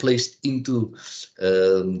we were placed into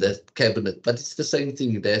that cabinet. But it's the same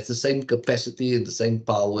thing. It has the same capacity and the same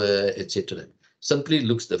power, etc. Simply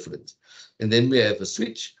looks different. And then we have a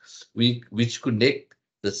switch which connect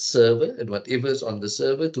the server and whatever is on the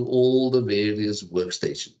server to all the various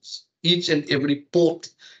workstations. Each and every port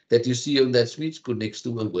that you see on that switch connects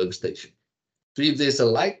to a workstation. So if there's a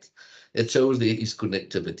light, it shows there is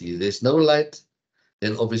connectivity. If there's no light,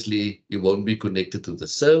 then obviously you won't be connected to the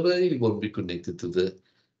server, you won't be connected to the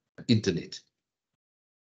internet.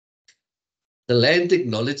 The LAN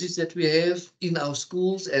technologies that we have in our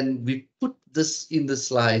schools, and we put this in the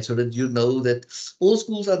slide so that you know that all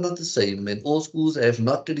schools are not the same and all schools have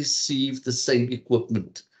not received the same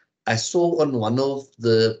equipment. I saw on one of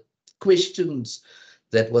the questions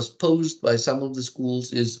that was posed by some of the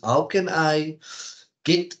schools is, how can I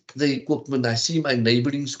get the equipment? I see my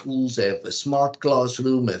neighboring schools have a smart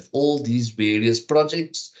classroom, have all these various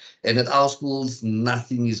projects, and at our schools,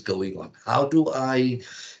 nothing is going on. How do I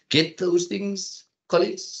get those things?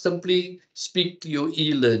 Colleagues, simply speak to your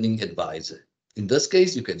e-learning advisor. In this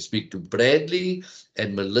case, you can speak to Bradley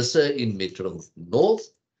and Melissa in Metro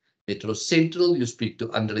North. Metro Central, you speak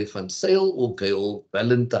to Andre van Sail or Gail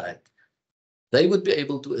Valentine. They would be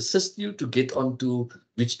able to assist you to get onto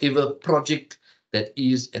whichever project that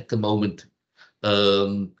is at the moment.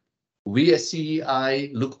 We as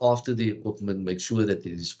CEI look after the equipment, make sure that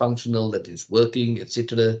it is functional, that it is working,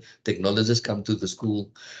 etc. Technologists come to the school,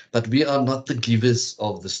 but we are not the givers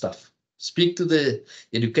of the stuff. Speak to the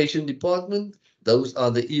education department. Those are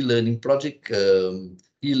the e-learning project,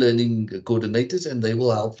 e-learning coordinators, and they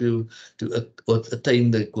will help you to attain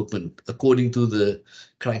the equipment according to the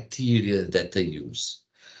criteria that they use.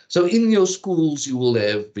 So in your schools, you will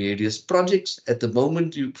have various projects. At the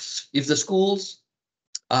moment, if the schools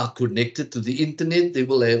are connected to the internet, they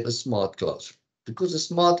will have a smart classroom, because a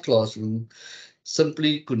smart classroom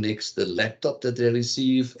simply connects the laptop that they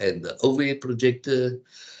receive and the overhead projector,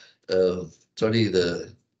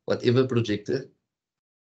 the whatever projector,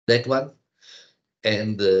 that one,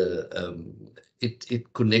 and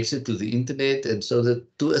it connects it to the internet, and so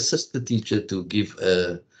that to assist the teacher to give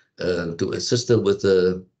to assist her with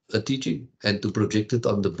a teaching and to project it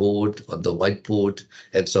on the board, on the whiteboard,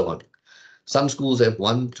 and so on. Some schools have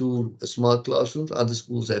 1, 2 smart classrooms. Other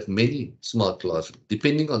schools have many smart classrooms,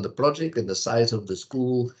 depending on the project and the size of the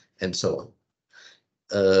school and so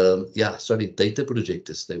on. Data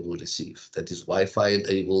projectors they will receive. That is Wi-Fi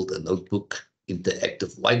enabled, a notebook,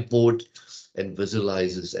 interactive whiteboard, and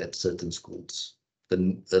visualizers at certain schools.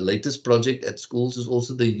 The latest project at schools is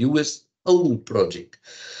also the USO project,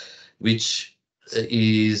 which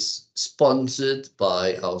is sponsored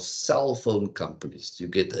by our cell phone companies. You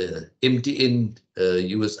get a MTN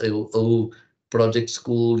USO project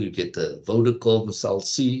school, you get a Vodacom Cell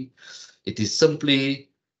C. It is simply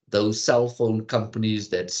those cell phone companies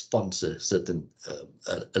that sponsor certain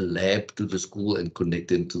a lab to the school and connect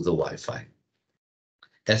them to the Wi-Fi.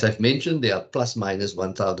 As I've mentioned, there are plus minus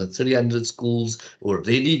 1,300 schools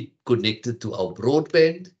already connected to our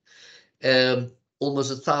broadband.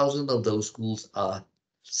 Almost 1,000 of those schools are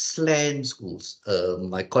SLAN schools.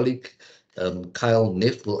 My colleague Kyle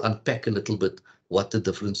Neff will unpack a little bit what the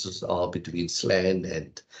differences are between SLAN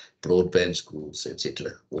and broadband schools,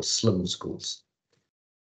 etc., or SLIM schools.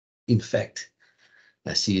 In fact,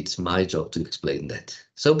 I see it's my job to explain that.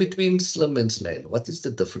 So between SLIM and SLAN, what is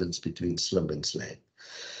the difference between SLIM and SLAN?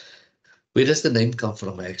 Where does the name come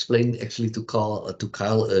from? I explained actually to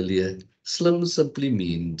Kyle earlier. SLIM simply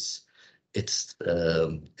means it's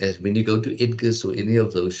as when you go to Edgar's or any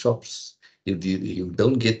of those shops, you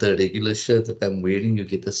don't get the regular shirt that I'm wearing, you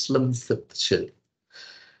get a slim fit shirt.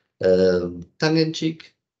 Tongue in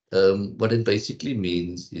cheek, what it basically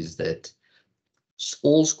means is that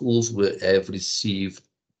all schools have received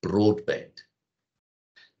broadband,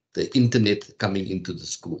 the internet coming into the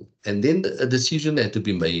school. And then a decision had to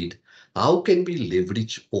be made. How can we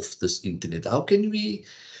leverage off this internet? How can we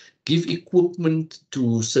give equipment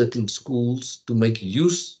to certain schools to make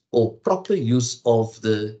use or proper use of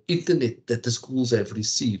the internet that the schools have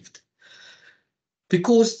received.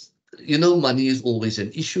 Because, you know, money is always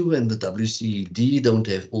an issue and the WCED don't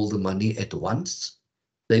have all the money at once.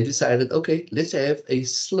 They decided, okay, let's have a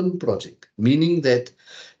slim project, meaning that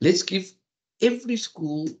let's give every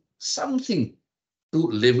school something to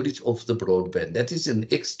leverage off the broadband. That is an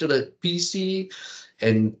extra PC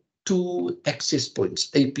and 2 access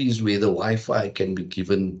points, APs, where the Wi-Fi can be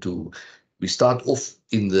given to. We start off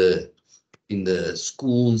in the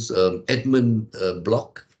school's admin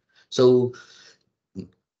block. So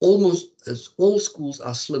almost all schools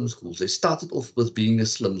are slim schools. They started off with being a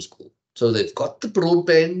slim school. So they've got the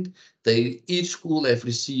broadband. Each school have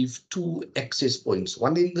received 2 access points,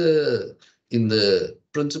 one in the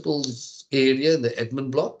principal's area, in the admin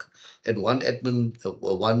block, and one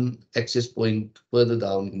access point further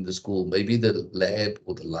down in the school, maybe the lab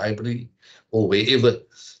or the library or wherever,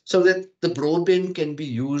 so that the broadband can be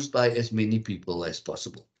used by as many people as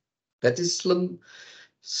possible. That is slim,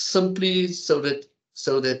 simply so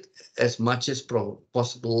that as much as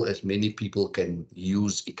possible, as many people can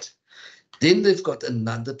use it. Then they've got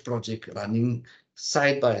another project running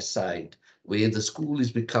side by side, where the school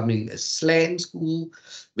is becoming a SLAN school,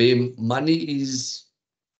 where money is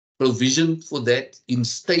provisioned for that in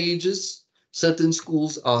stages. Certain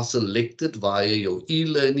schools are selected via your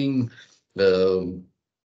e-learning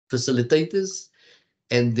facilitators.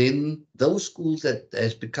 And then those schools that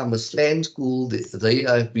has become a SLAN school, they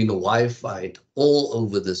have been Wi-Fi'd all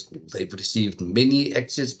over the school. They've received many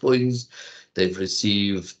access points. They've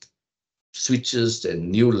received switches and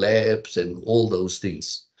new labs and all those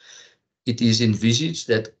things. It is envisaged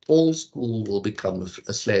that all school will become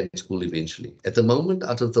a SLAN school eventually. At the moment,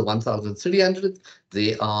 out of the 1,300,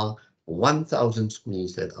 there are 1,000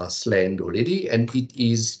 schools that are SLANed already, and it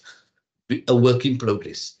is a work in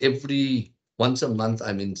progress. Once a month,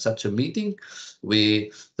 I'm in such a meeting where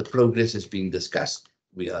the progress is being discussed.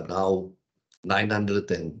 We are now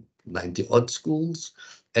 990 odd schools,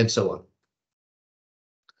 and so on.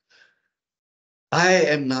 I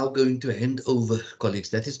am now going to hand over, colleagues,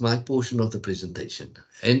 that is my portion of the presentation,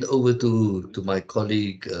 hand over to my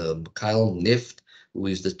colleague, Kyle Neft, who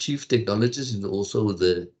is the Chief Technologist and also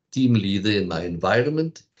the team leader in my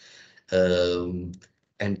environment. And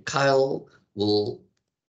Kyle will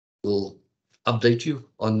update you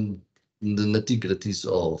on the nitty-gritties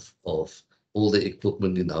of all the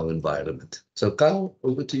equipment in our environment. So Kyle,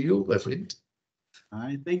 over to you, my friend.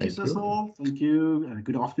 Hi, thank you, Cecil. Thank you.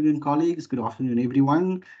 Good afternoon, colleagues. Good afternoon,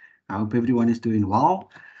 everyone. I hope everyone is doing well.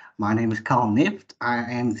 My name is Carl Neft. I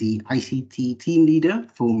am the ICT team leader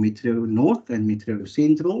for Metro North and Metro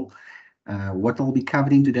Central. What I'll be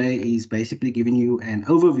covering today is basically giving you an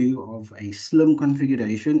overview of a SLIM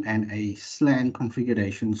configuration and a SLAN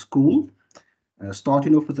configuration school.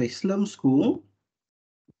 Starting off with a SLIM school.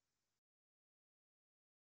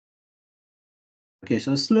 Okay,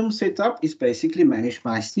 so SLIM setup is basically managed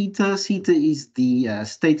by CeTA. CeTA is the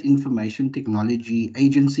State Information Technology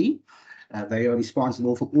Agency. They are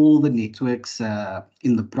responsible for all the networks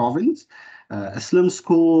in the province. A SLIM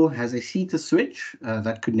school has a CeTA switch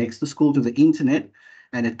that connects the school to the internet,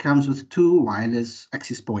 and it comes with 2 wireless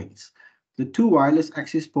access points. The 2 wireless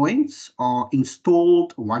access points are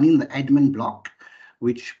installed, one in the admin block,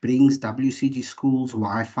 which brings WCG School's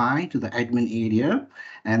Wi-Fi to the admin area.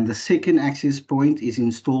 And the second access point is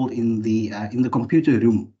installed in the computer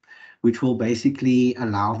room, which will basically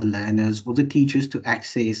allow the learners or the teachers to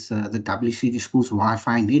access the WCG School's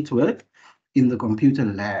Wi-Fi network in the computer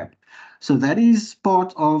lab. So that is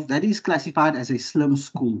classified as a SLIM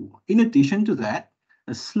school. In addition to that,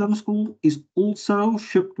 a SLIM school is also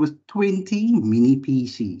shipped with 20 mini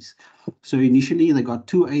PCs. So initially they got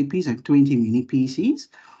 2 APs and 20 mini PCs.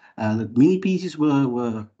 The mini PCs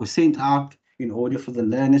were sent out in order for the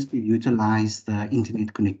learners to utilize the internet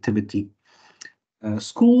connectivity.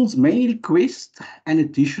 Schools may request an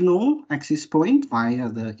additional access point via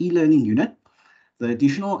the e-learning unit. The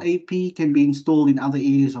additional AP can be installed in other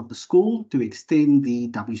areas of the school to extend the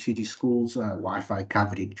WCG School's Wi-Fi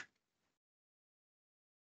coverage.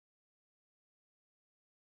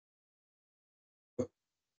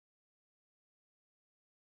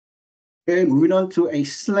 Okay, moving on to a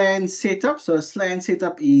SLAN setup. So a SLAN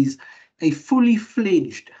setup is a fully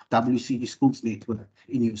fledged WCG Schools network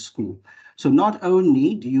in your school. So not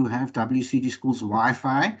only do you have WCG Schools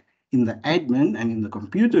Wi-Fi in the admin and in the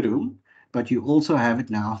computer room, but you also have it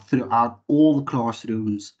now throughout all the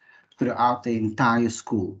classrooms, throughout the entire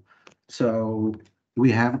school. So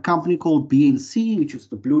we have a company called BNC, which is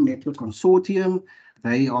the Blue Network Consortium.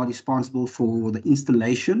 they are responsible for the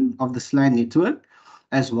installation of the SLAN network,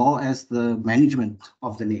 as well as the management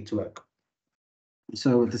of the network.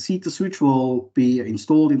 So the CeTA switch will be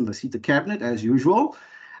installed in the CeTA cabinet as usual.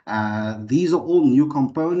 These are all new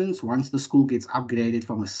components. Once the school gets upgraded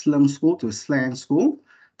from a SLIM school to a SLAN school,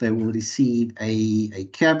 they will receive a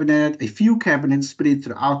cabinet, a few cabinets spread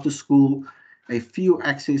throughout the school, a few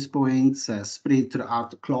access points spread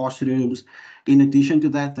throughout the classrooms. In addition to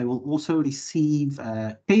that, they will also receive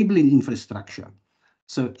cabling infrastructure.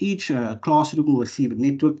 So each classroom will receive a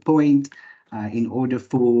network point in order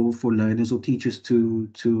for learners or teachers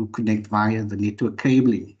to connect via the network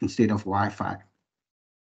cabling instead of Wi-Fi.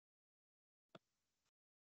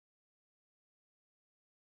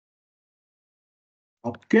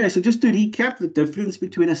 Okay, so just to recap, the difference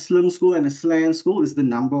between a SLIM school and a SLAN school is the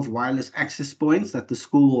number of wireless access points that the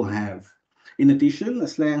school will have. In addition, a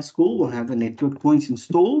SLAN school will have the network points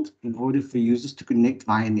installed in order for users to connect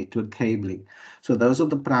via network cabling. So those are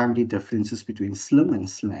the primary differences between SLIM and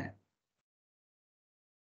SLAN.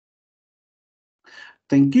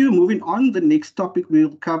 Thank you. Moving on, the next topic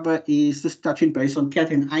we'll cover is just touching base on CAT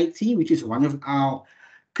and IT, which is one of our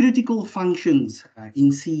critical functions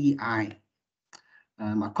in CEI.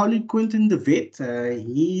 My colleague Quentin de Vet,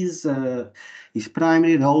 his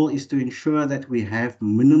primary role is to ensure that we have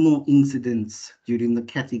minimal incidents during the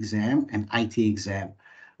CAT exam and IT exam,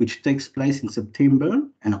 which takes place in September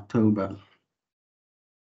and October.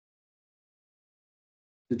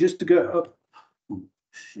 So just to go up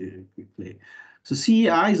quickly. So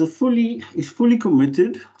CEI is fully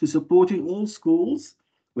committed to supporting all schools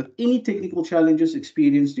with any technical challenges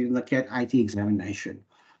experienced during the CAT IT examination.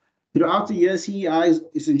 Throughout the year, CEI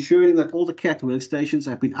is ensuring that all the CAT workstations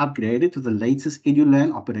have been upgraded to the latest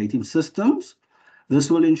EduLearn operating systems. This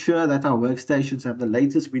will ensure that our workstations have the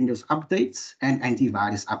latest Windows updates and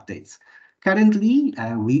antivirus updates. Currently,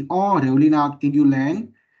 we are rolling out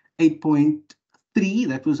EduLearn 8.3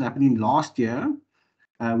 that was happening last year,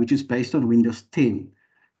 which is based on Windows 10.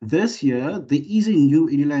 This year, there is a new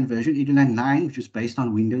EduLearn version, EduLearn 9, which is based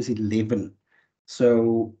on Windows 11.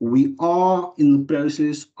 So we are in the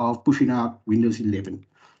process of pushing out Windows 11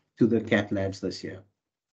 to the CAT labs this year.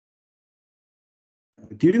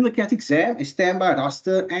 During the CAT exam, a standby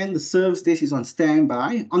roster and the service desk is on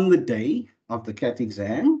standby on the day of the CAT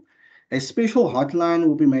exam. A special hotline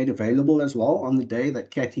will be made available as well on the day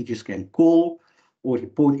that CAT teachers can call or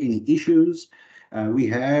report any issues. We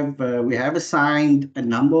have assigned a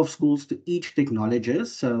number of schools to each technologist.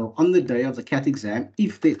 So on the day of the CAT exam,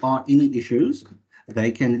 if there are any issues,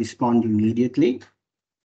 they can respond immediately.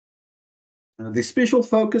 The special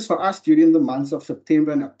focus for us during the months of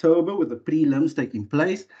September and October, with the prelims taking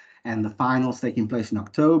place and the finals taking place in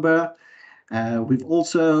October. We've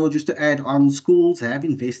also, just to add on, schools have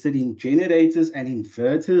invested in generators and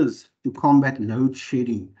inverters to combat load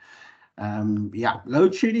shedding.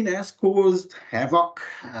 Load shedding has caused havoc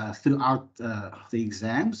throughout the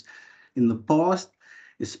exams in the past,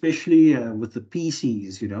 especially with the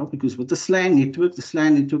PCs, because with the SLAN network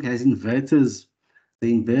has inverters.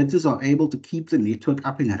 The inverters are able to keep the network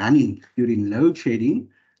up and running during load shedding.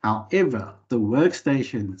 However, the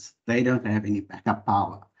workstations, they don't have any backup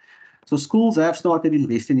power. So schools have started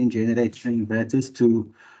investing in generators and inverters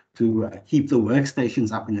to keep the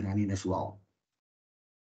workstations up and running as well.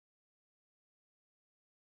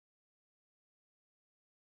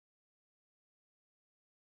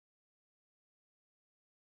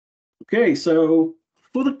 Okay, so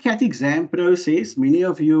for the CAT exam process, many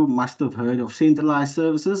of you must have heard of centralized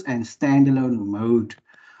services and standalone mode.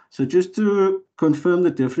 So just to confirm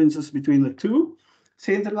the differences between the two,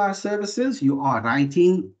 centralized services, you are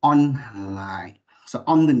writing online, so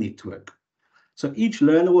on the network. So each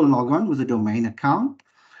learner will log on with a domain account.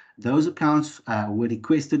 Those accounts were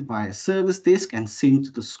requested by a service desk and sent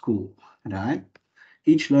to the school, right?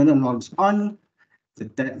 Each learner logs on.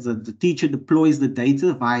 The teacher deploys the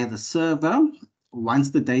data via the server. Once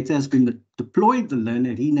the data has been deployed, the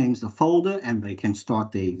learner renames the folder and they can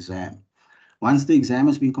start the exam. Once the exam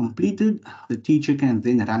has been completed, the teacher can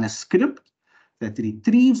then run a script that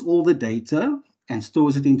retrieves all the data and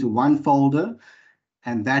stores it into one folder,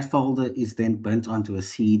 and that folder is then burnt onto a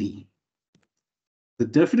CD. The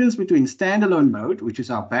difference between standalone mode, which is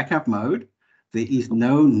our backup mode, there is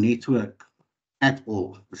no network at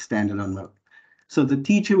all with standalone mode. So the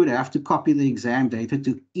teacher would have to copy the exam data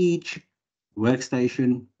to each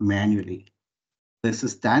workstation manually. This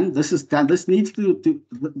needs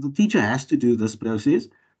the teacher has to do this process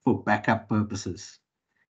for backup purposes.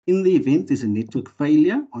 In the event there's a network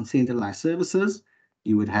failure on centralized services,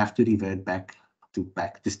 you would have to revert back to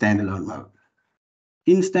standalone mode.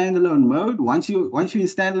 In standalone mode, once you're in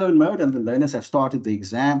standalone mode and the learners have started the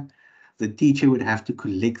exam, the teacher would have to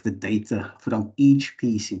collect the data from each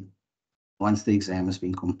PC once the exam has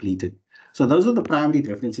been completed. So those are the primary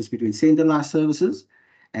differences between centralized services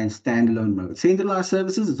and standalone mode. Centralized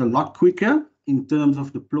services is a lot quicker in terms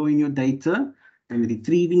of deploying your data and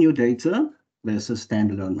retrieving your data versus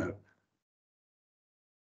standalone mode.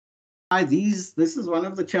 This is one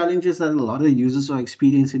of the challenges that a lot of users are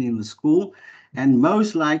experiencing in the school, and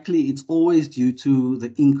most likely it's always due to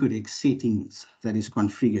the incorrect settings that is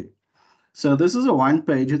configured. So this is a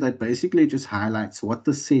one-pager that basically just highlights what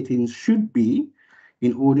the settings should be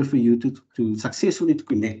in order for you to successfully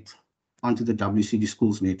connect onto the WCG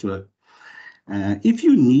Schools network. If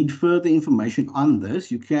you need further information on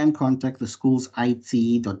this, you can contact the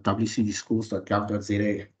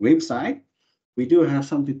schoolsit.wcgschools.gov.za website. We do have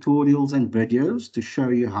some tutorials and videos to show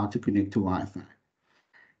you how to connect to Wi-Fi.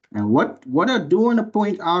 And what I do want to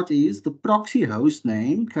point out is the proxy host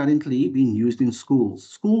name currently being used in schools.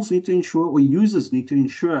 Schools need to ensure, or users need to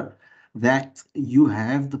ensure, that you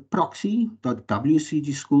have the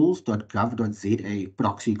proxy.wcgschools.gov.za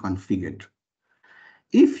proxy configured.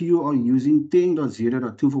 If you are using 10.0.241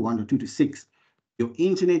 or 2.6, your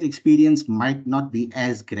internet experience might not be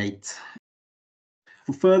as great.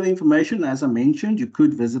 For further information, as I mentioned, you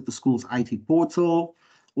could visit the school's IT portal,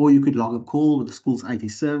 or you could log a call with the school's IT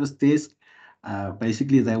service desk.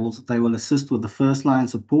 Basically, they will assist with the first line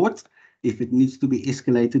support. If it needs to be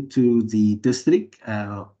escalated to the district,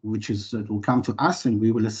 it will come to us, and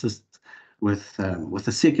we will assist with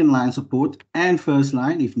the second line support and first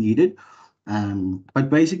line if needed. But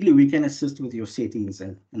basically, we can assist with your settings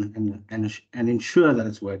and ensure that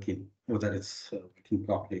it's working, or that it's working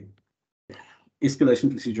properly. Escalation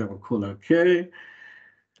procedure of a call, okay.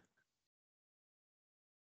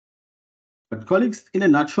 But colleagues, in a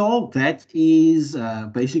nutshell, that is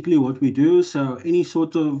basically what we do. So any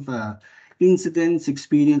sort of incidents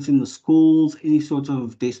experienced in the schools, any sort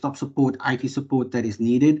of desktop support, IT support that is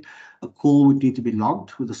needed, a call would need to be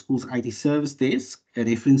logged with the school's IT service desk. A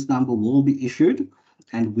reference number will be issued,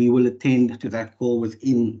 and we will attend to that call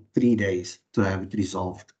within 3 days to have it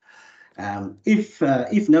resolved. If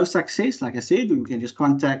no success, like I said, we can just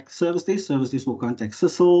contact service desk. Service desk will contact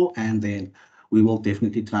CISL, and then we will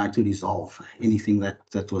definitely try to resolve anything that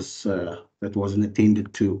wasn't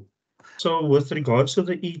attended to. So with regards to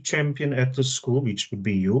the eChampion at the school, which would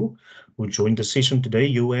be you who joined the session today,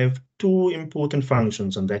 you have two important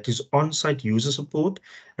functions, and that is on-site user support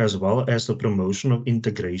as well as the promotion of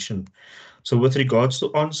integration. So with regards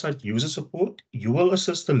to on-site user support, you will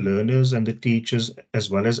assist the learners and the teachers as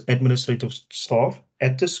well as administrative staff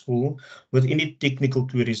at the school with any technical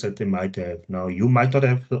queries that they might have. Now, you might not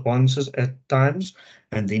have the answers at times,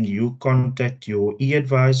 and then you contact your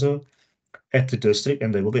e-advisor at the district,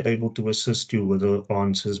 and they will be able to assist you with the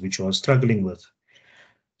answers which you are struggling with.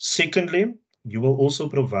 Secondly, you will also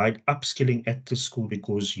provide upskilling at the school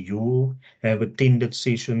because you have attended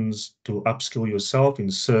sessions to upskill yourself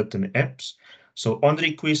in certain apps. So on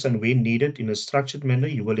request and when needed in a structured manner,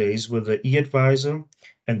 you will liaise with the e-advisor,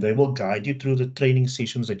 and they will guide you through the training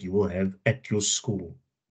sessions that you will have at your school.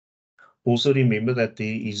 Also remember that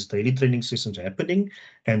there is daily training sessions happening,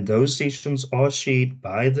 and those sessions are shared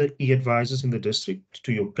by the e-advisors in the district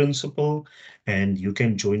to your principal, and you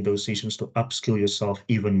can join those sessions to upskill yourself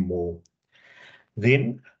even more.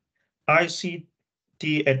 Then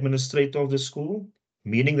ICT administrator of the school,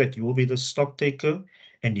 meaning that you will be the stock taker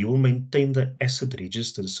and you will maintain the asset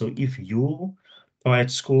register. So if you are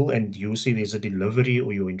at school and you see there's a delivery,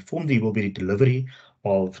 or you're informed there will be a delivery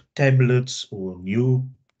of tablets or new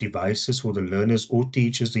devices for the learners or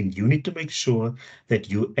teachers, then you need to make sure that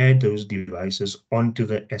you add those devices onto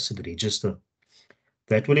the asset register.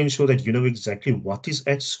 That will ensure that you know exactly what is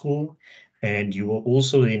at school, and you will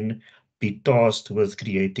also then be tasked with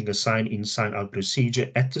creating a sign-in, sign-out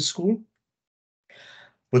procedure at the school.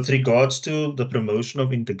 With regards to the promotion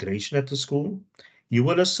of integration at the school, you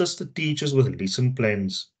will assist the teachers with lesson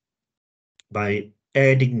plans by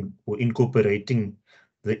adding or incorporating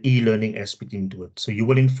the e-learning aspect into it. So you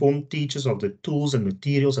will inform teachers of the tools and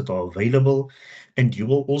materials that are available, and you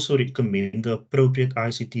will also recommend the appropriate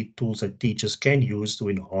ICT tools that teachers can use to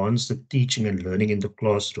enhance the teaching and learning in the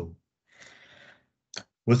classroom.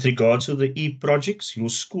 With regards to the eProjects, your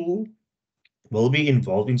school will be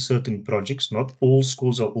involved in certain projects. Not all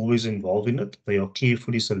schools are always involved in it. They are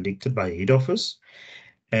carefully selected by head office.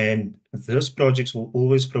 And those projects will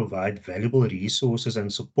always provide valuable resources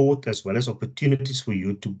and support, as well as opportunities for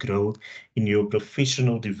you to grow in your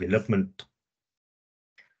professional development.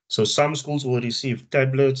 So some schools will receive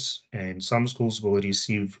tablets and some schools will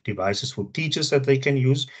receive devices for teachers that they can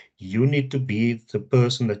use. You need to be the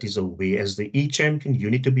person that is aware. As the eChampion, you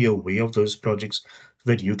need to be aware of those projects so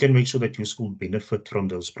that you can make sure that your school benefit from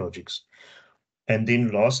those projects. And then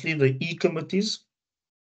lastly, the e-committees.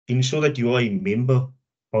 Ensure that you are a member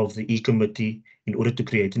of the e-committee in order to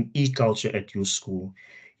create an e-culture at your school.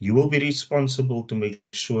 You will be responsible to make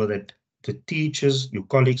sure that the teachers, your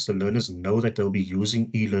colleagues, the learners know that they'll be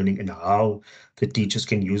using e-learning and how the teachers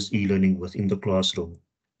can use e-learning within the classroom.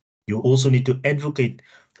 You also need to advocate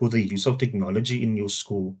for the use of technology in your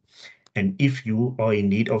school. And if you are in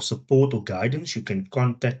need of support or guidance, you can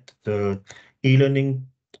contact the e-learning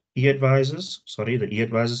e-advisors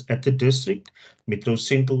at the district. Metro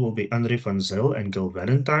Central will be Andre van Zyl and Gil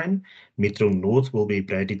Valentine. Metro North will be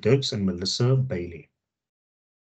Brady Dirks and Melissa Bailey.